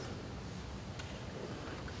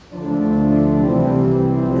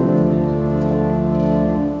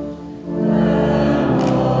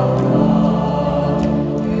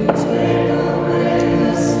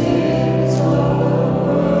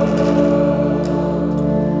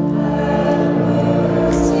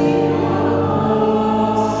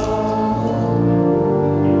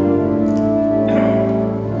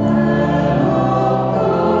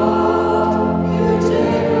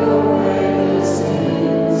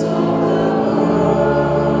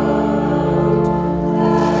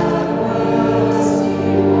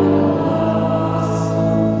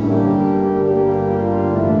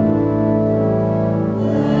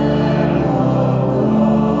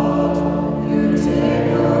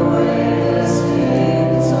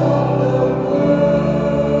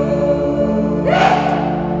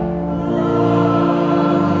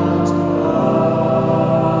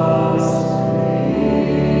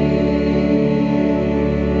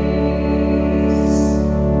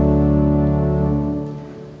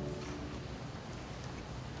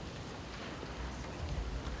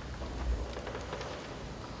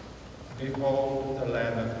 Behold the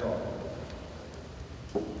Lamb of God.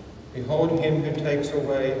 Behold him who takes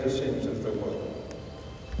away the sins of the world.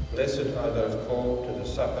 Blessed are those called to the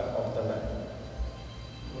supper of the Lamb.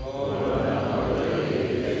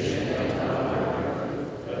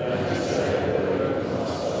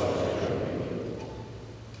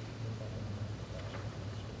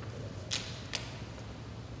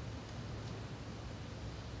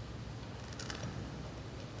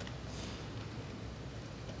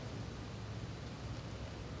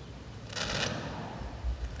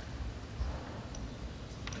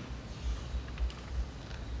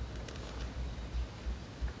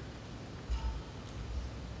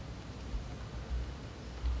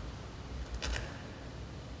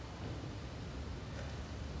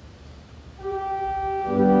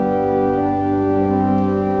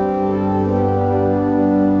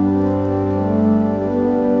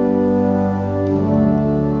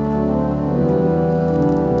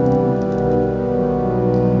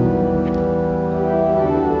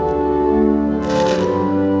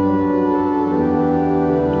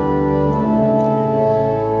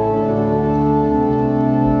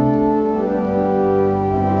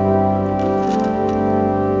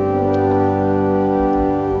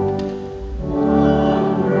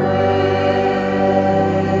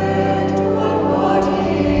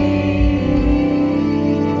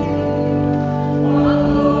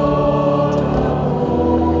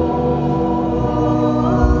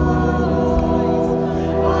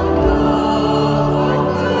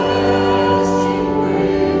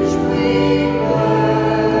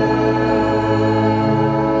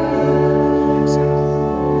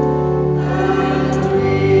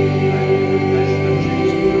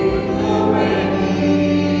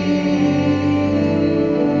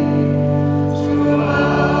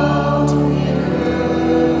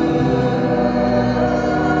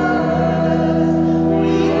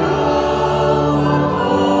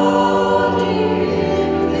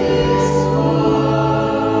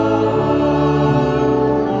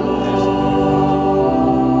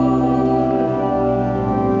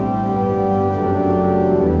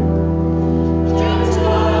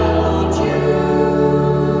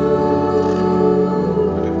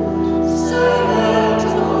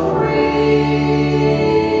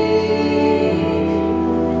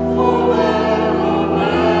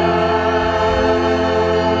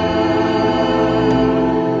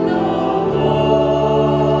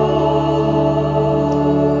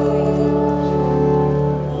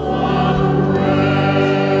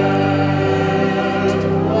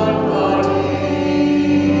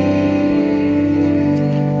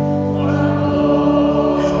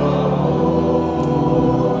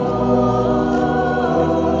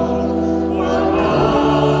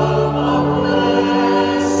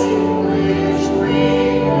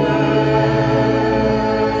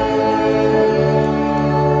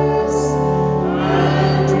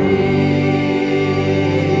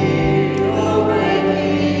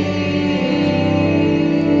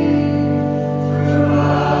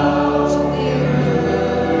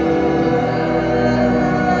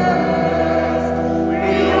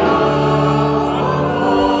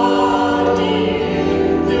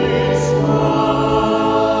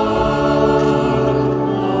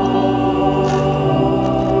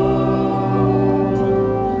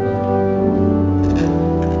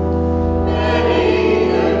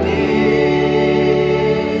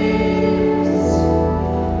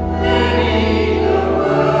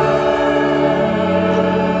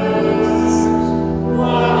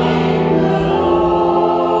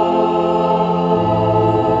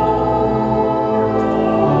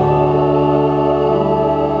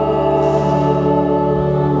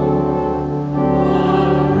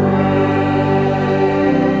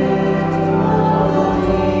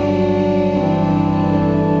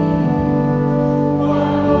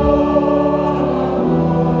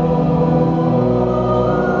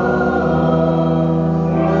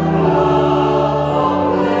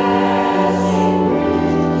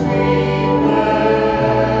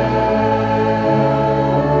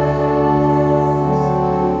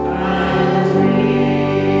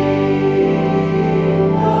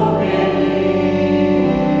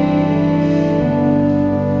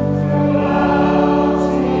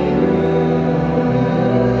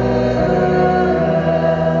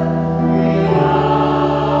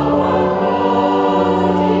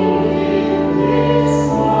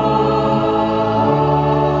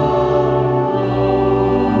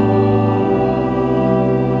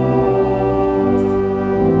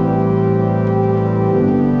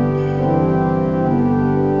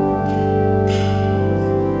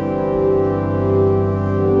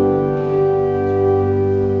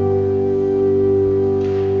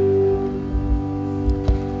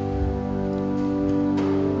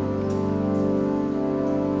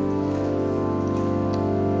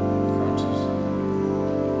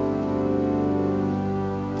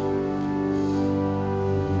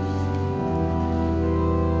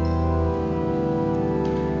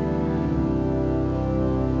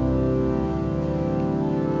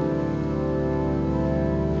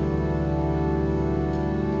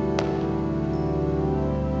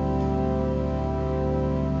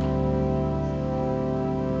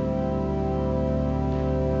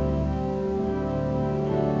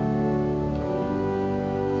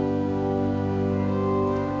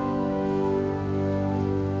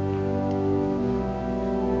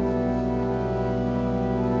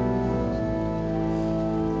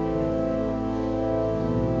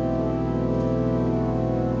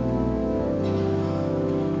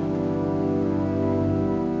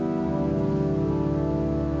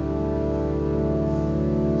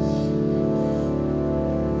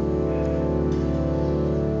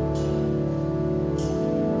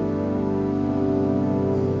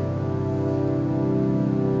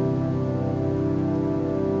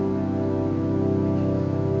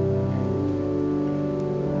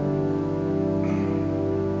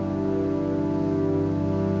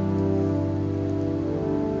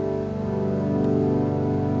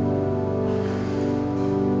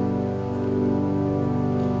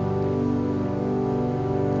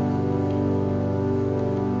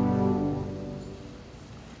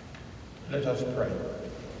 us pray.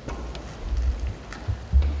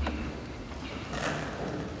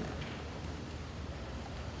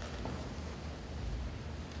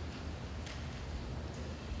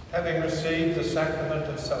 Having received the sacrament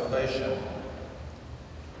of salvation,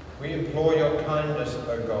 we implore your kindness,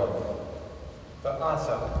 O God, for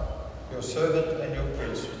Arthur, your servant and your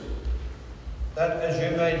priest, that as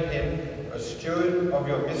you made him a steward of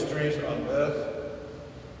your mysteries on earth,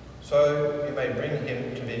 so you may bring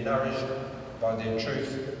him to be nourished by their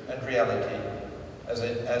truth and reality as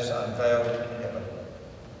unveiled in heaven.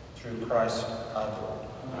 Through Christ our Lord.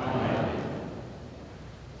 Amen.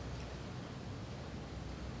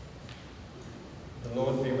 The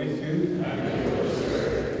Lord be with you.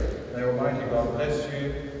 Amen. May Almighty God bless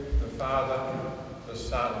you, the Father, the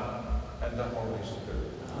Son, and the Holy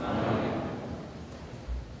Spirit. Amen.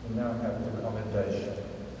 We now have the commendation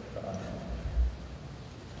for us.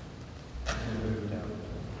 We move down.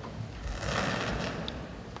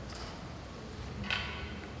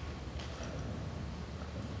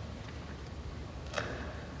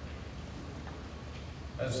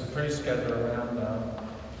 As the priests gather around now,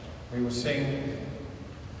 we will sing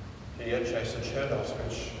Here Chase the Cherdos,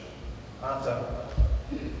 which Arthur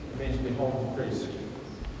means behold the priest.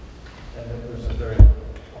 And it was a very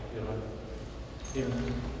popular hymn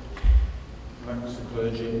amongst the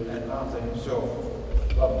clergy, and Arthur himself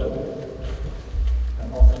loved it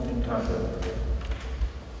and often intoned it.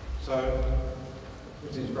 So,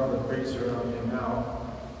 with his brother priests around him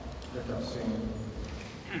now, let us sing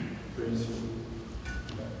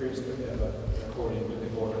priest together according to the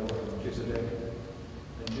order of Melchizedek.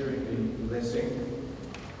 And during the blessing,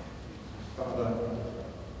 Father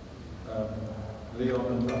Leon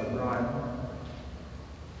and Father Brian,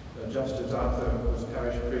 just as Arthur was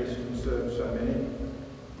parish priest and served so many,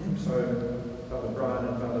 so Father Brian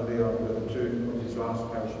and Father Leon were the two of his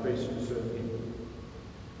last parish priests who served him.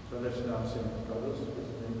 So let's now sing, brothers, with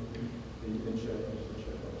me, the Church.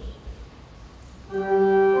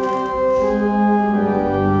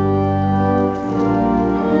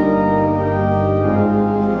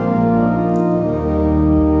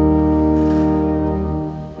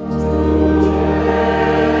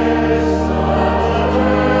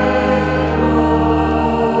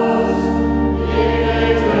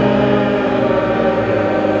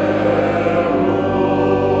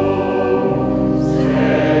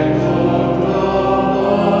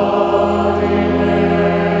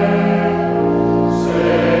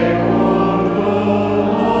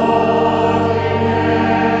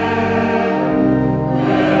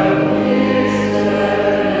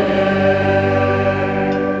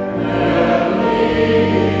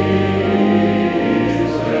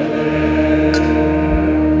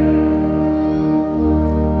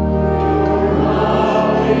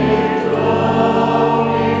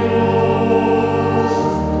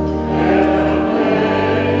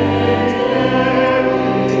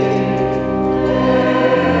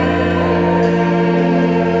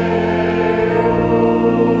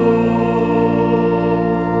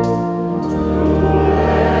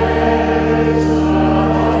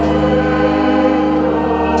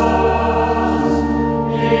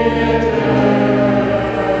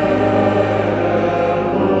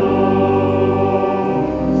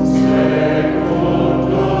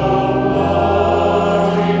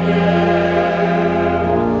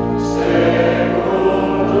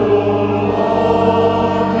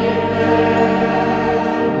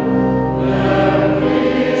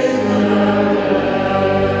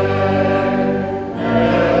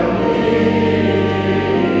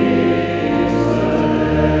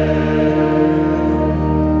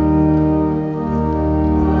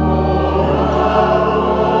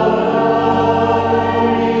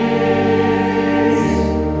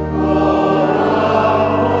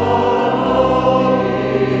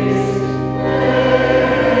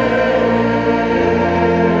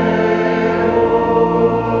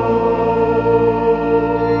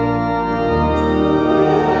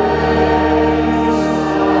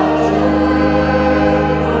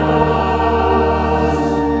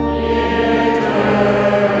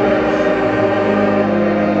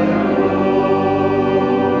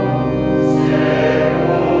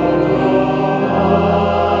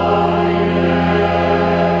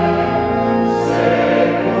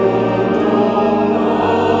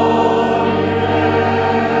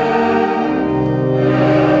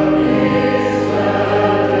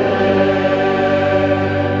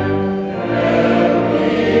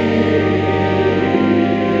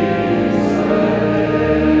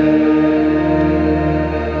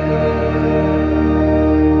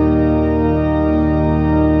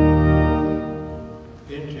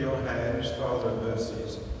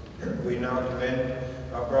 we now commend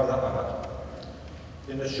our brother Art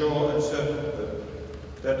in the sure and certain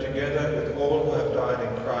hope that together with all who have died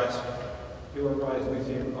in Christ, he will rise with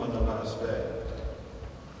him on the last day.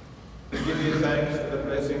 We give you thanks for the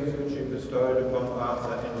blessings which you bestowed upon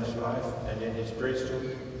Arthur in his life and in his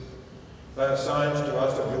priesthood. They are signs to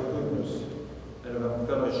us of your goodness and of our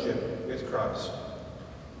fellowship with Christ.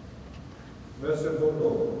 Merciful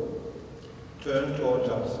Lord, turn towards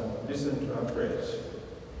us and listen to our prayers.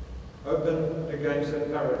 Open the gates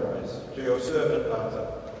of paradise to your servant Arthur,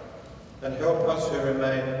 and help us who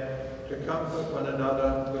remain to comfort one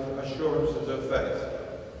another with assurances of faith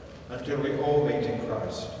until we all meet in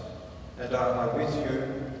Christ and are with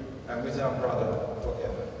you and with our brother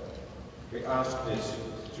forever. We ask this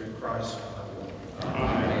through Christ our Lord.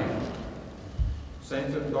 Amen.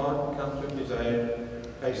 Saints of God, come to his aid,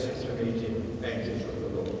 hasten to meet him, angels of the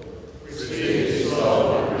Lord. Receive his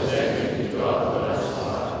soul and present him to God the Most High.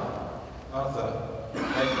 Arthur,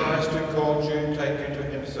 may Christ who called you take you to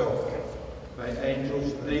himself. May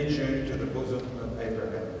angels lead you to the bosom of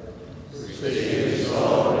Abraham. Receive his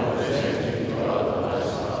soul and present him to God the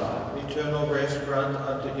Most High. Eternal rest grant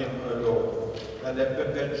unto him, O Lord, and let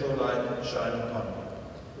perpetual light shine upon him.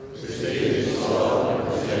 Receive his soul and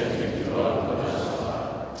present him to God the Most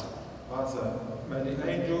High. Arthur, may the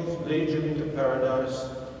angels lead you into paradise.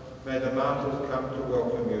 May the martyrs come to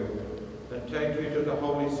welcome you and take you to the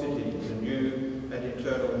holy city, the new and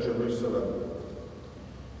eternal Jerusalem.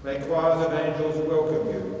 May choirs of angels welcome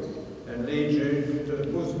you and lead you to the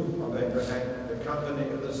bosom of Abraham, the company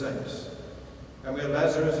of the saints. And where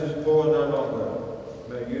Lazarus is poor no longer,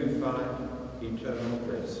 may you find eternal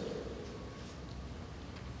rest.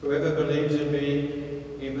 Whoever believes in me,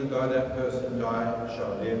 even though that person die,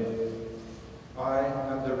 shall live. I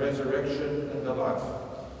am the resurrection and the life.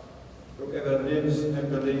 Whoever lives and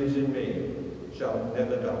believes in me shall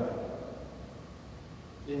never die.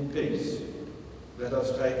 In peace, let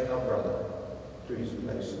us take our brother to his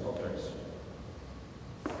place of rest.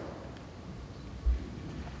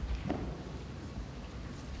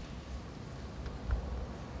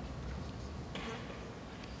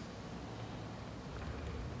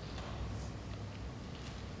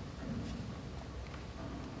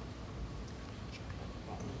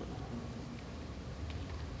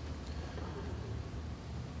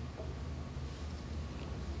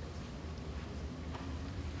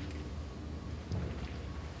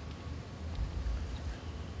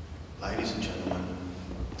 Ladies and gentlemen,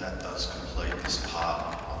 that does complete this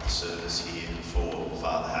part of the service here for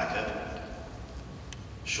Father Hackett.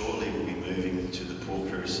 Shortly we'll be moving to the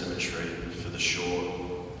Porphyry Cemetery for the short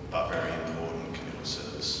but very important committal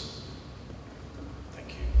service. Thank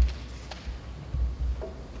you.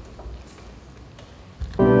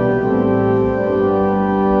 Amen.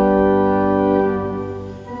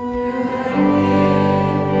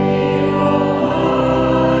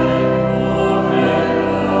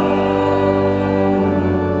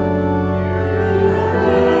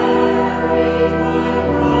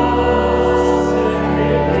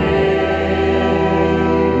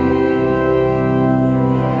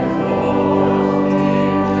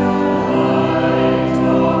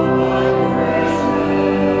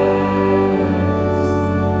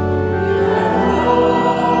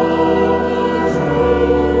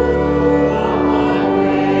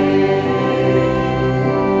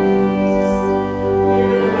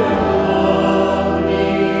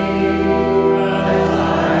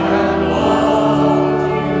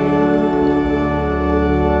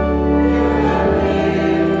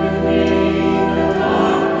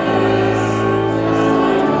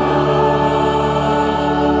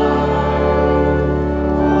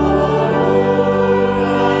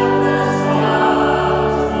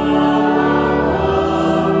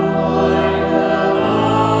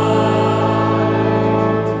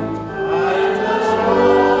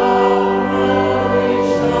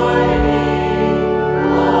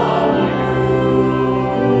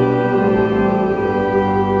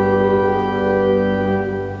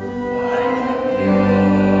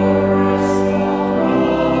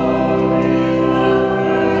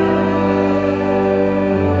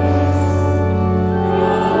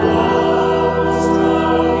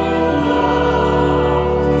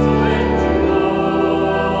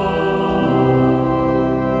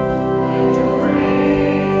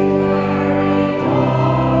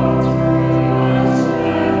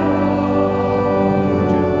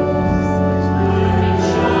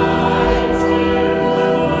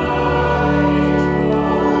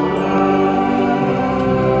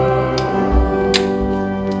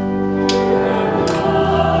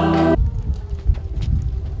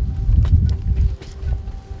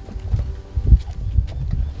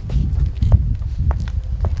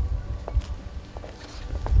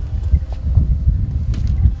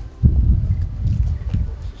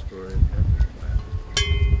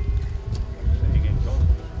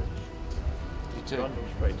 22.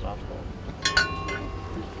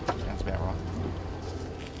 Sounds about right.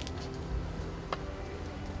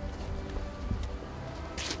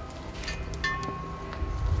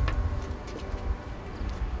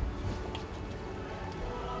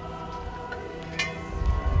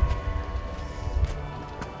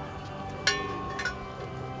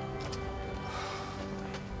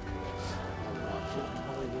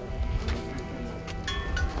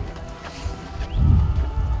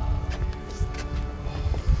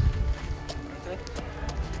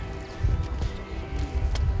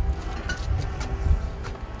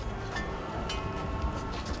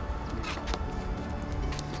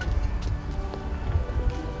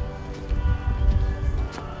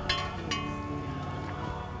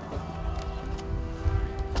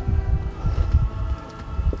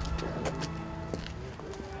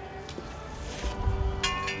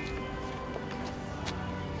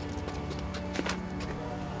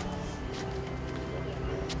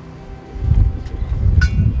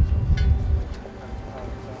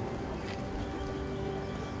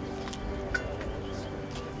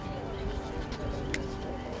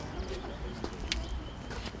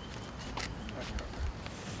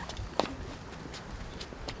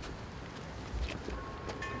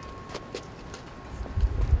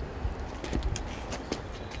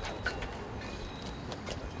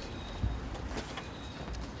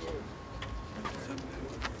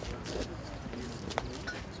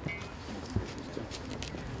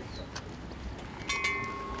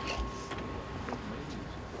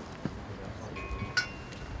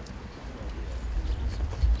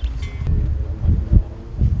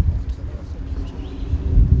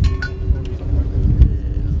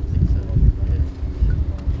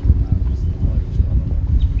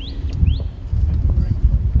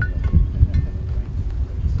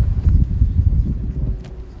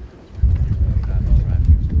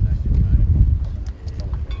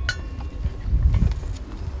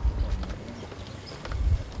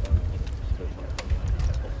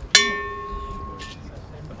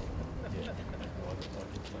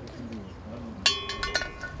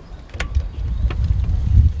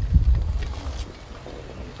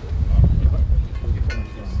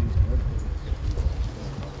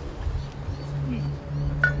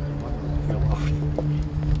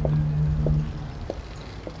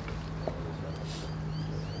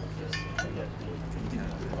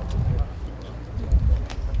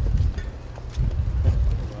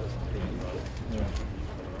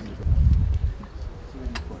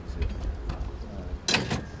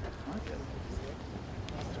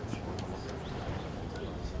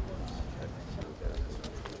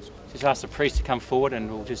 Just ask the priest to come forward and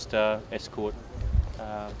we'll just escort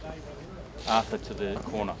Arthur to the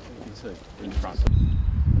corner in front.